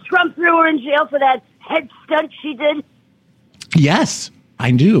know that Trump threw her in jail for that head stunt she did? Yes,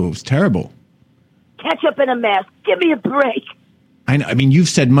 I do. It was terrible. Ketchup in a mask. Give me a break. I know. I mean, you've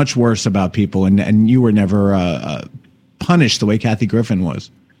said much worse about people, and you were never punished the way Kathy Griffin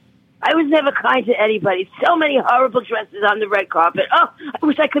was. I was never kind to anybody. So many horrible dresses on the red carpet. Oh, I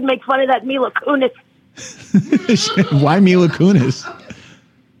wish I could make fun of that Mila Kunis. Why Mila Kunis?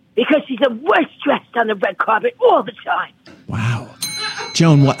 Because she's the worst dressed on the red carpet all the time. Wow.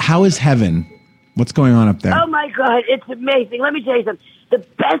 Joan, how is heaven? What's going on up there? Oh, my God. It's amazing. Let me tell you something. The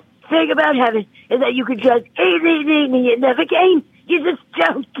best thing about heaven is that you can just eat, and you never gain. You just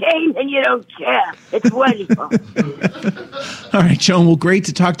don't gain and you don't care. It's wonderful. All right, Joan. Well, great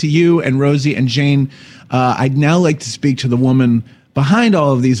to talk to you and Rosie and Jane. I'd now like to speak to the woman behind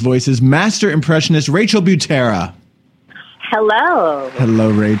all of these voices, master impressionist Rachel Butera. Hello. Hello,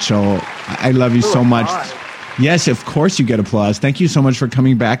 Rachel. I love you so much. Applause. Yes, of course you get applause. Thank you so much for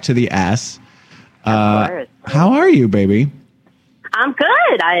coming back to the ass. Of course. How are you, baby? I'm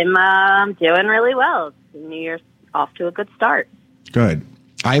good. I'm doing really well. New Year's off to a good start. Good.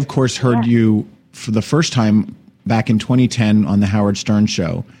 I, of course, heard you for the first time back in 2010 on the Howard Stern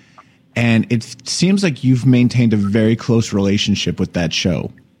show. And it seems like you've maintained a very close relationship with that show.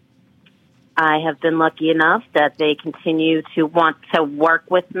 I have been lucky enough that they continue to want to work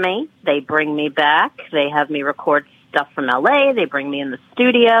with me. They bring me back. They have me record stuff from LA. They bring me in the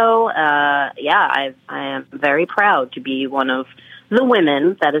studio. I am very proud to be one of the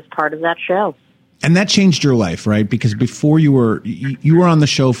women that is part of that show. And that changed your life, right? Because before you were on the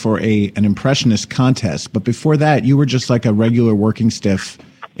show for an impressionist contest, but before that you were just like a regular working stiff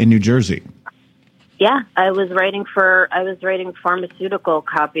in New Jersey. Yeah, I was writing pharmaceutical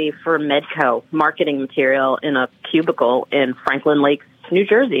copy for Medco, marketing material in a cubicle in Franklin Lakes, New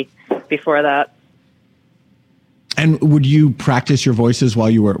Jersey before that. And would you practice your voices while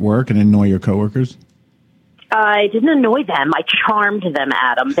you were at work and annoy your coworkers? I didn't annoy them. I charmed them,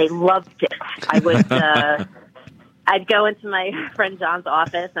 Adam. They loved it. I would, I'd go into my friend John's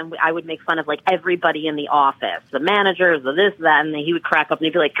office and I would make fun of like everybody in the office, the managers, the this, that, and he would crack up and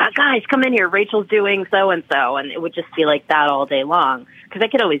he'd be like, guys, come in here. Rachel's doing so-and-so. And it would just be like that all day long because I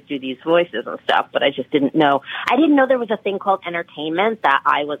could always do these voices and stuff, but I just didn't know. I didn't know there was a thing called entertainment that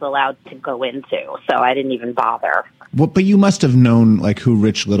I was allowed to go into. So I didn't even bother. Well, but you must have known like who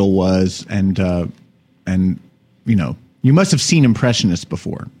Rich Little was and you know, you must have seen impressionists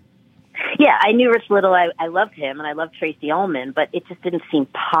before. Yeah, I knew Rich Little. I loved him, and I loved Tracy Ullman, but it just didn't seem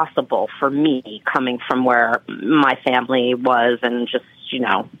possible for me coming from where my family was and just, you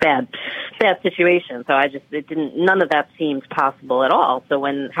know, bad situation. So none of that seemed possible at all. So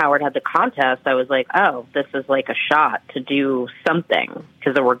when Howard had the contest, I was like, oh, this is like a shot to do something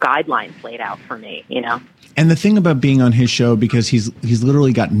because there were guidelines laid out for me, you know? And the thing about being on his show, because he's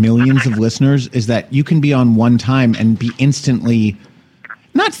literally got millions of listeners, is that you can be on one time and be instantly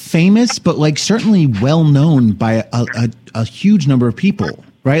not famous, but like certainly well known by a huge number of people,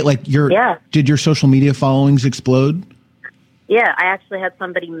 right? Like did your social media followings explode? Yeah, I actually had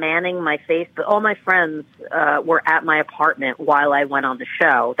somebody manning my face, but all my friends were at my apartment while I went on the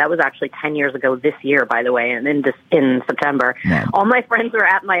show. That was actually 10 years ago this year, by the way, and in September. Wow. All my friends were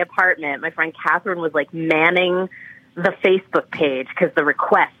at my apartment. My friend Catherine was like manning the Facebook page because the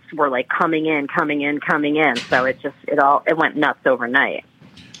requests were like coming in. So it went nuts overnight.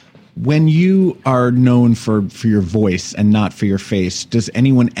 When you are known for your voice and not for your face, does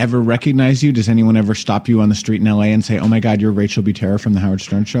anyone ever recognize you? Does anyone ever stop you on the street in LA and say, oh my God, you're Rachel Butera from the Howard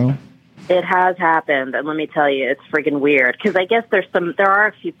Stern show? It has happened, and let me tell you, it's friggin' weird. Because I guess there are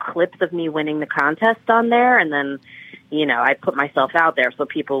a few clips of me winning the contest on there, and then, you know, I put myself out there so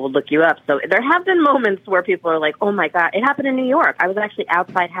people will look you up. So there have been moments where people are like, oh my God, it happened in New York. I was actually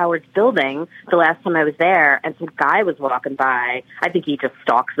outside Howard's building the last time I was there, and some guy was walking by. I think he just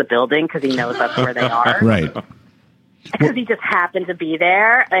stalks the building because he knows that's where they are. Right. Because he just happened to be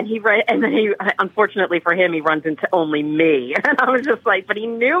there, and then he, unfortunately for him, he runs into only me. And I was just like, but he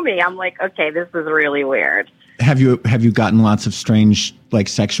knew me. I'm like, okay, this is really weird. Have you gotten lots of strange, like,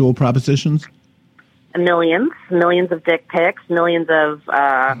 sexual propositions? Millions of dick pics, millions of,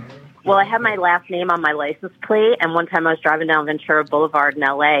 well, I have my last name on my license plate, and one time I was driving down Ventura Boulevard in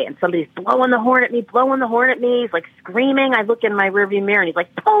LA, and somebody's blowing the horn at me. He's like screaming. I look in my rearview mirror, and he's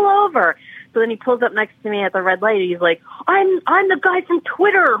like, pull over. So then he pulls up next to me at the red light, and he's like, I'm the guy from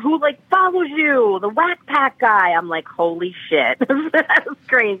Twitter who, like, follows you, the Whack Pack guy. I'm like, holy shit. That's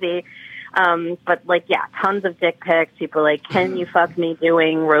crazy. But like, yeah, tons of dick pics. People like, can you fuck me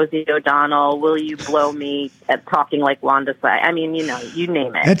doing Rosie O'Donnell? Will you blow me at talking like Wanda Sykes? I mean, you know, you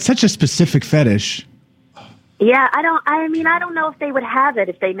name it. That's such a specific fetish. Yeah, I don't know if they would have it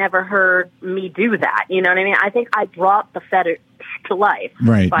if they never heard me do that. You know what I mean? I think I brought the fetish to life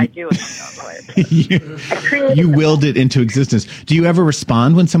by doing it. You willed it into existence. Do you ever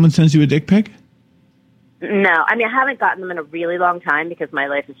respond when someone sends you a dick pic? No, I mean, I haven't gotten them in a really long time because my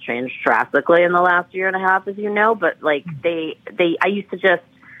life has changed drastically in the last year and a half, as you know. But like, I used to just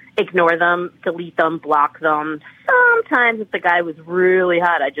ignore them, delete them, block them. Sometimes if the guy was really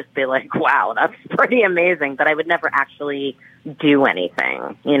hot, I'd just be like, wow, that's pretty amazing. But I would never actually do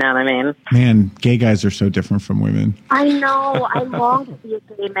anything. You know what I mean? Man, gay guys are so different from women. I know. I long to be a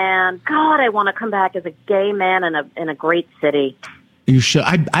gay man. God, I want to come back as a gay man in a great city. You should.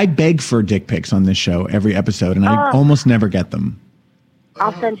 I beg for dick pics on this show every episode, and I almost never get them.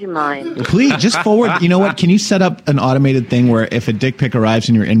 I'll send you mine. Please, just forward. You know what? Can you set up an automated thing where if a dick pic arrives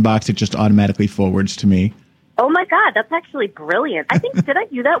in your inbox, it just automatically forwards to me? Oh, my God. That's actually brilliant. I think, did I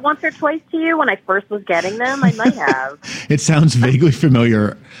do that once or twice to you when I first was getting them? I might have. It sounds vaguely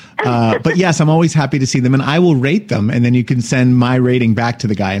familiar. But yes, I'm always happy to see them, and I will rate them, and then you can send my rating back to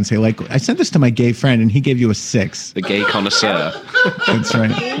the guy and say, like, I sent this to my gay friend, and he gave you a 6. The gay connoisseur. That's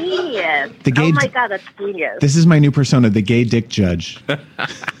right. Genius. The gay oh, my God, that's genius. This is my new persona, the gay dick judge.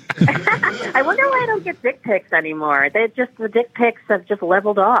 I wonder why I don't get dick pics anymore. The dick pics have just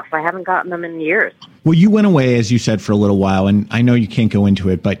leveled off. I haven't gotten them in years. Well, you went away, as you said, for a little while, and I know you can't go into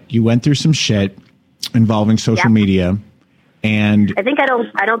it, but you went through some shit involving social media, and I think I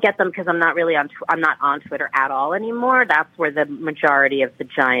don't get them because I'm not on Twitter at all anymore. That's where the majority of the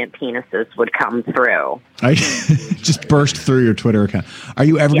giant penises would come through. I just burst through your Twitter account. Are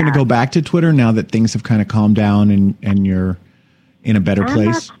you ever going to go back to Twitter now that things have kind of calmed down and you're in a better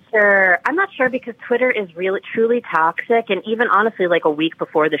place? I'm not sure because Twitter is really truly toxic, and even honestly, like a week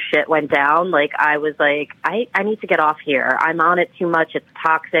before the shit went down, like I was like, I need to get off here. I'm on it too much. It's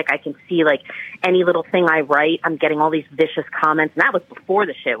toxic. I can see like any little thing I write, I'm getting all these vicious comments, and that was before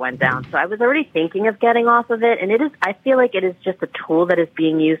the shit went down. So I was already thinking of getting off of it, and I feel like it is just a tool that is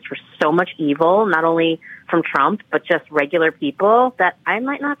being used for so much evil, not only from Trump, but just regular people, that I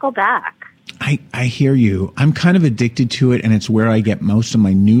might not go back. I hear you. I'm kind of addicted to it, and it's where I get most of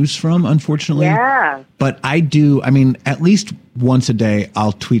my news from, unfortunately. Yeah. But at least once a day,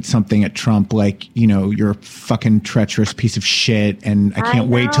 I'll tweet something at Trump like, you know, you're a fucking treacherous piece of shit, and I can't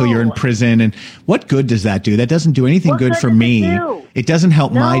wait till you're in prison. And what good does that do? That doesn't do anything good for me. It doesn't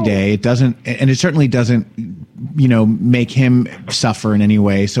help my day. It doesn't, and it certainly doesn't, you know, make him suffer in any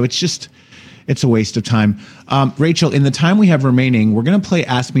way. So it's a waste of time. Rachel, in the time we have remaining, we're going to play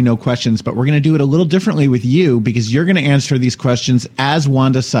Ask Me No Questions, but we're going to do it a little differently with you because you're going to answer these questions as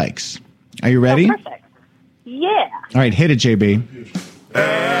Wanda Sykes. Are you ready? Oh, perfect. Yeah. All right, hit it, JB.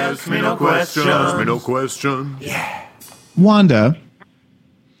 Ask me no question. Ask me no question. Yeah. Wanda.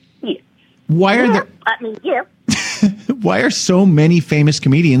 Yeah. Why are there? Yeah. Why are so many famous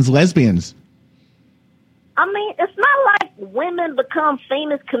comedians lesbians? I mean, it's not like women become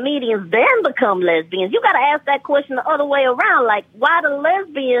famous comedians then become lesbians. You got to ask that question the other way around. Like, why do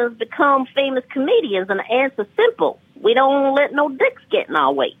lesbians become famous comedians? And the answer's simple. We don't let no dicks get in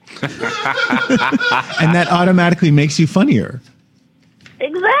our way. And that automatically makes you funnier.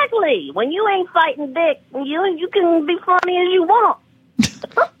 Exactly. When you ain't fighting dick, you can be funny as you want.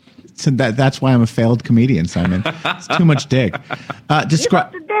 So that's why I'm a failed comedian, Simon. It's too much dick.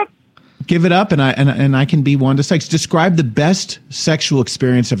 Describe. Give it up, and I can be Wanda Sykes. Describe the best sexual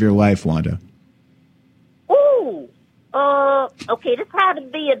experience of your life, Wanda. Ooh, okay, this had to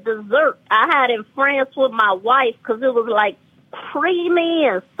be a dessert I had in France with my wife because it was like creamy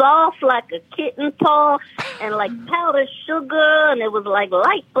and soft like a kitten paw and like powdered sugar, and it was like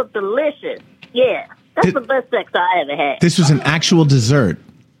light but delicious. Yeah, that's the best sex I ever had. This was an actual dessert.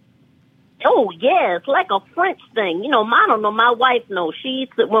 Oh, yeah, it's like a French thing. You know, I don't know, my wife knows. She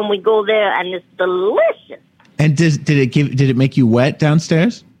eats it when we go there, and it's delicious. And did it make you wet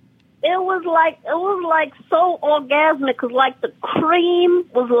downstairs? It was like so orgasmic because like the cream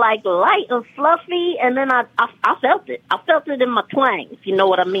was like light and fluffy, and then I felt it. I felt it in my twang, if you know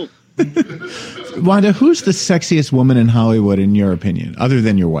what I mean. Wanda, who's the sexiest woman in Hollywood in your opinion, other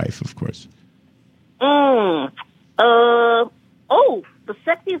than your wife, of course? The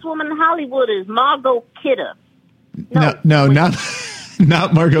sexiest woman in Hollywood is Margot Kidder. No, not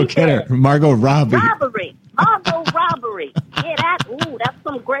Margot Kidder. Margot Robbie. Margot Robbery. Yeah, that's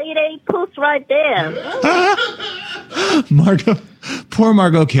some grade A puss right there. Poor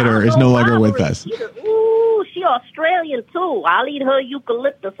Margot Kidder is no longer with us. She she Australian too. I'll eat her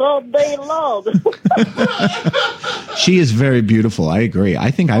eucalyptus all day long. She is very beautiful. I agree.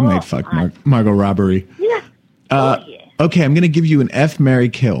 I think I might fuck Margot Robbery. Yeah. Okay, I'm going to give you an F, marry,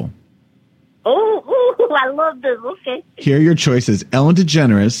 kill. Oh, I love this. Okay. Here are your choices: Ellen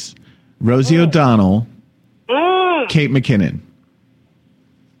DeGeneres, Rosie O'Donnell, Kate McKinnon.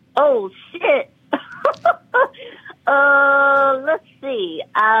 Oh shit. Let's see.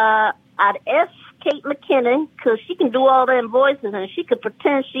 I'd F Kate McKinnon because she can do all them voices and she could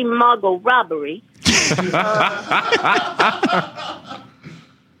pretend she Margot Robbery.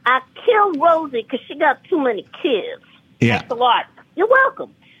 I kill Rosie because she got too many kids. Yeah. Thanks a lot. You're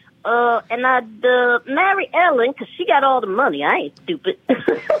welcome. And I'd marry Ellen because she got all the money. I ain't stupid.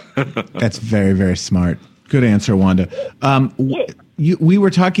 That's very, very smart. Good answer, Wanda. We were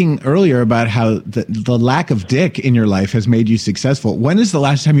talking earlier about how the lack of dick in your life has made you successful. When is the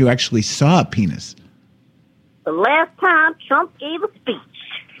last time you actually saw a penis? The last time Trump gave a speech.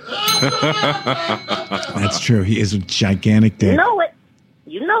 That's true. He is a gigantic dick. You know it.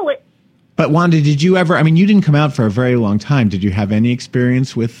 You know it. But Wanda, did you ever? I mean, you didn't come out for a very long time. Did you have any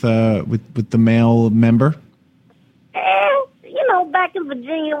experience with the male member? You know, back in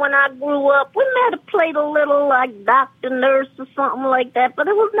Virginia when I grew up, we might have played a little like doctor, nurse, or something like that. But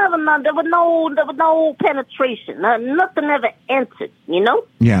it was never none. There was no penetration. Nothing ever entered. You know?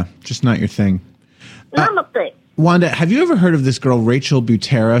 Yeah, just not your thing. Not my thing. Wanda, have you ever heard of this girl Rachel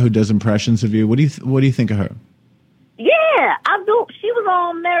Butera who does impressions of you? What do you think of her? Yeah, I do. She was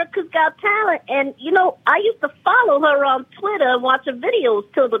on America's Got Talent, and you know, I used to follow her on Twitter and watch her videos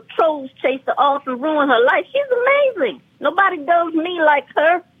till the trolls chased her off and ruined her life. She's amazing. Nobody does me like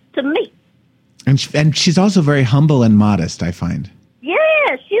her to me. And she's also very humble and modest, I find.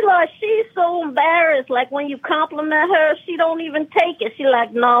 Yeah, she's so embarrassed. Like when you compliment her, she don't even take it. She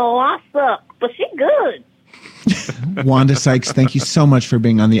like, no, I suck, but she good. Wanda Sykes, thank you so much for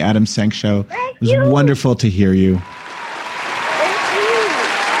being on the Adam Sank Show. It was wonderful to hear you.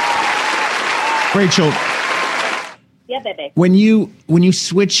 Rachel, yeah, baby. When you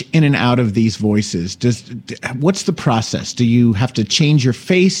switch in and out of these voices, what's the process? Do you have to change your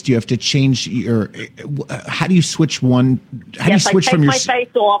face? Do you have to change your? How do you switch one? How do you switch from your? I take my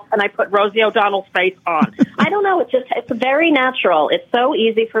face off and I put Rosie O'Donnell's face on. I don't know. It's very natural. It's so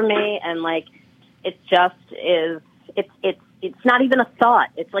easy for me, and like it just is. It's not even a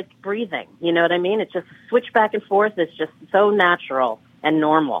thought. It's like breathing. You know what I mean? It's just switch back and forth. It's just so natural and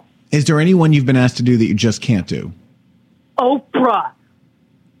normal. Is there anyone you've been asked to do that you just can't do? Oprah.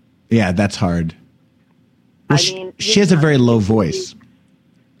 Yeah, that's hard. Well, she has a very low voice.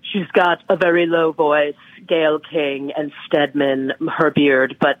 She's got a very low voice. Gayle King and Stedman, her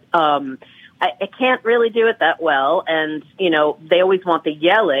beard, but I can't really do it that well. And you know, they always want the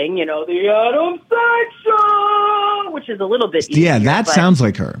yelling. You know, the Adam Sank Show, which is a little bit easier. Yeah, that sounds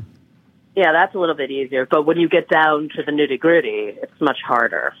like her. Yeah, that's a little bit easier. But when you get down to the nitty gritty, it's much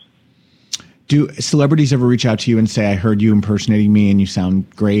harder. Do celebrities ever reach out to you and say, I heard you impersonating me and you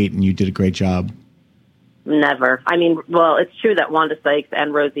sound great and you did a great job? Never. I mean, well, it's true that Wanda Sykes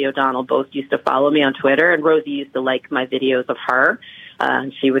and Rosie O'Donnell both used to follow me on Twitter, and Rosie used to like my videos of her.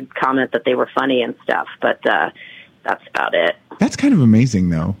 And she would comment that they were funny and stuff, but that's about it. That's kind of amazing,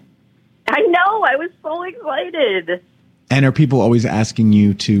 though. I know. I was so excited. And are people always asking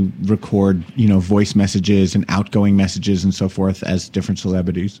you to record, voice messages and outgoing messages and so forth as different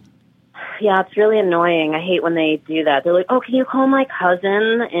celebrities? Yeah, it's really annoying. I hate when they do that. They're like, oh, can you call my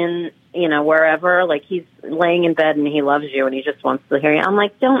cousin in, wherever? Like, he's laying in bed and he loves you and he just wants to hear you. I'm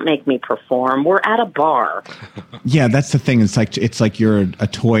like, don't make me perform. We're at a bar. Yeah, that's the thing. It's like you're a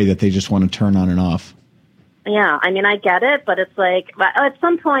toy that they just want to turn on and off. Yeah, I mean, I get it, but it's like, at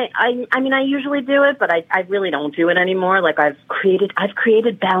some point, I usually do it, but I really don't do it anymore. Like, I've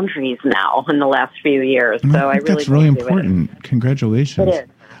created boundaries now in the last few years, so I really that's really important. Congratulations. It is.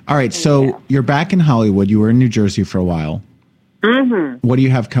 All right, so You're back in Hollywood. You were in New Jersey for a while. Mm-hmm. What do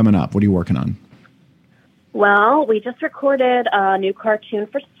you have coming up? What are you working on? Well, we just recorded a new cartoon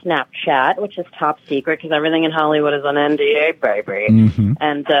for Snapchat, which is top secret because everything in Hollywood is on NDA, baby. Mm-hmm.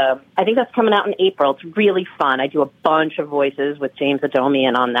 And I think that's coming out in April. It's really fun. I do a bunch of voices with James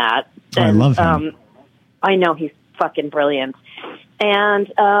Adomian on that. I love him. I know, he's fucking brilliant.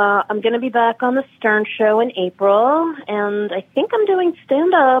 And I'm going to be back on the Stern Show in April, and I think I'm doing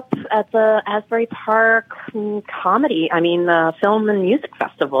stand-up at the Asbury Park Film and Music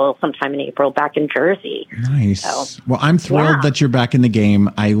Festival sometime in April back in Jersey. Nice. So, well, I'm thrilled that you're back in the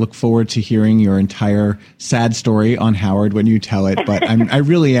game. I look forward to hearing your entire sad story on Howard when you tell it, but I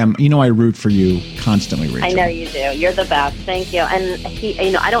really am. I root for you constantly, Rachel. I know you do. You're the best. Thank you.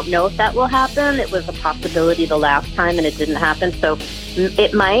 And I don't know if that will happen. It was a possibility the last time, and it didn't happen, so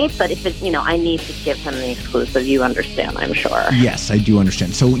it might, but if it, I need to give him the exclusive. You understand, I'm sure. Yes, I do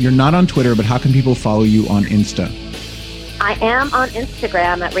understand. So you're not on Twitter, but how can people follow you on Insta? I am on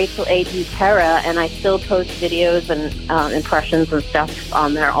Instagram at Rachel A. Butera, and I still post videos and impressions and stuff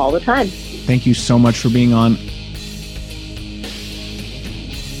on there all the time. Thank you so much for being on.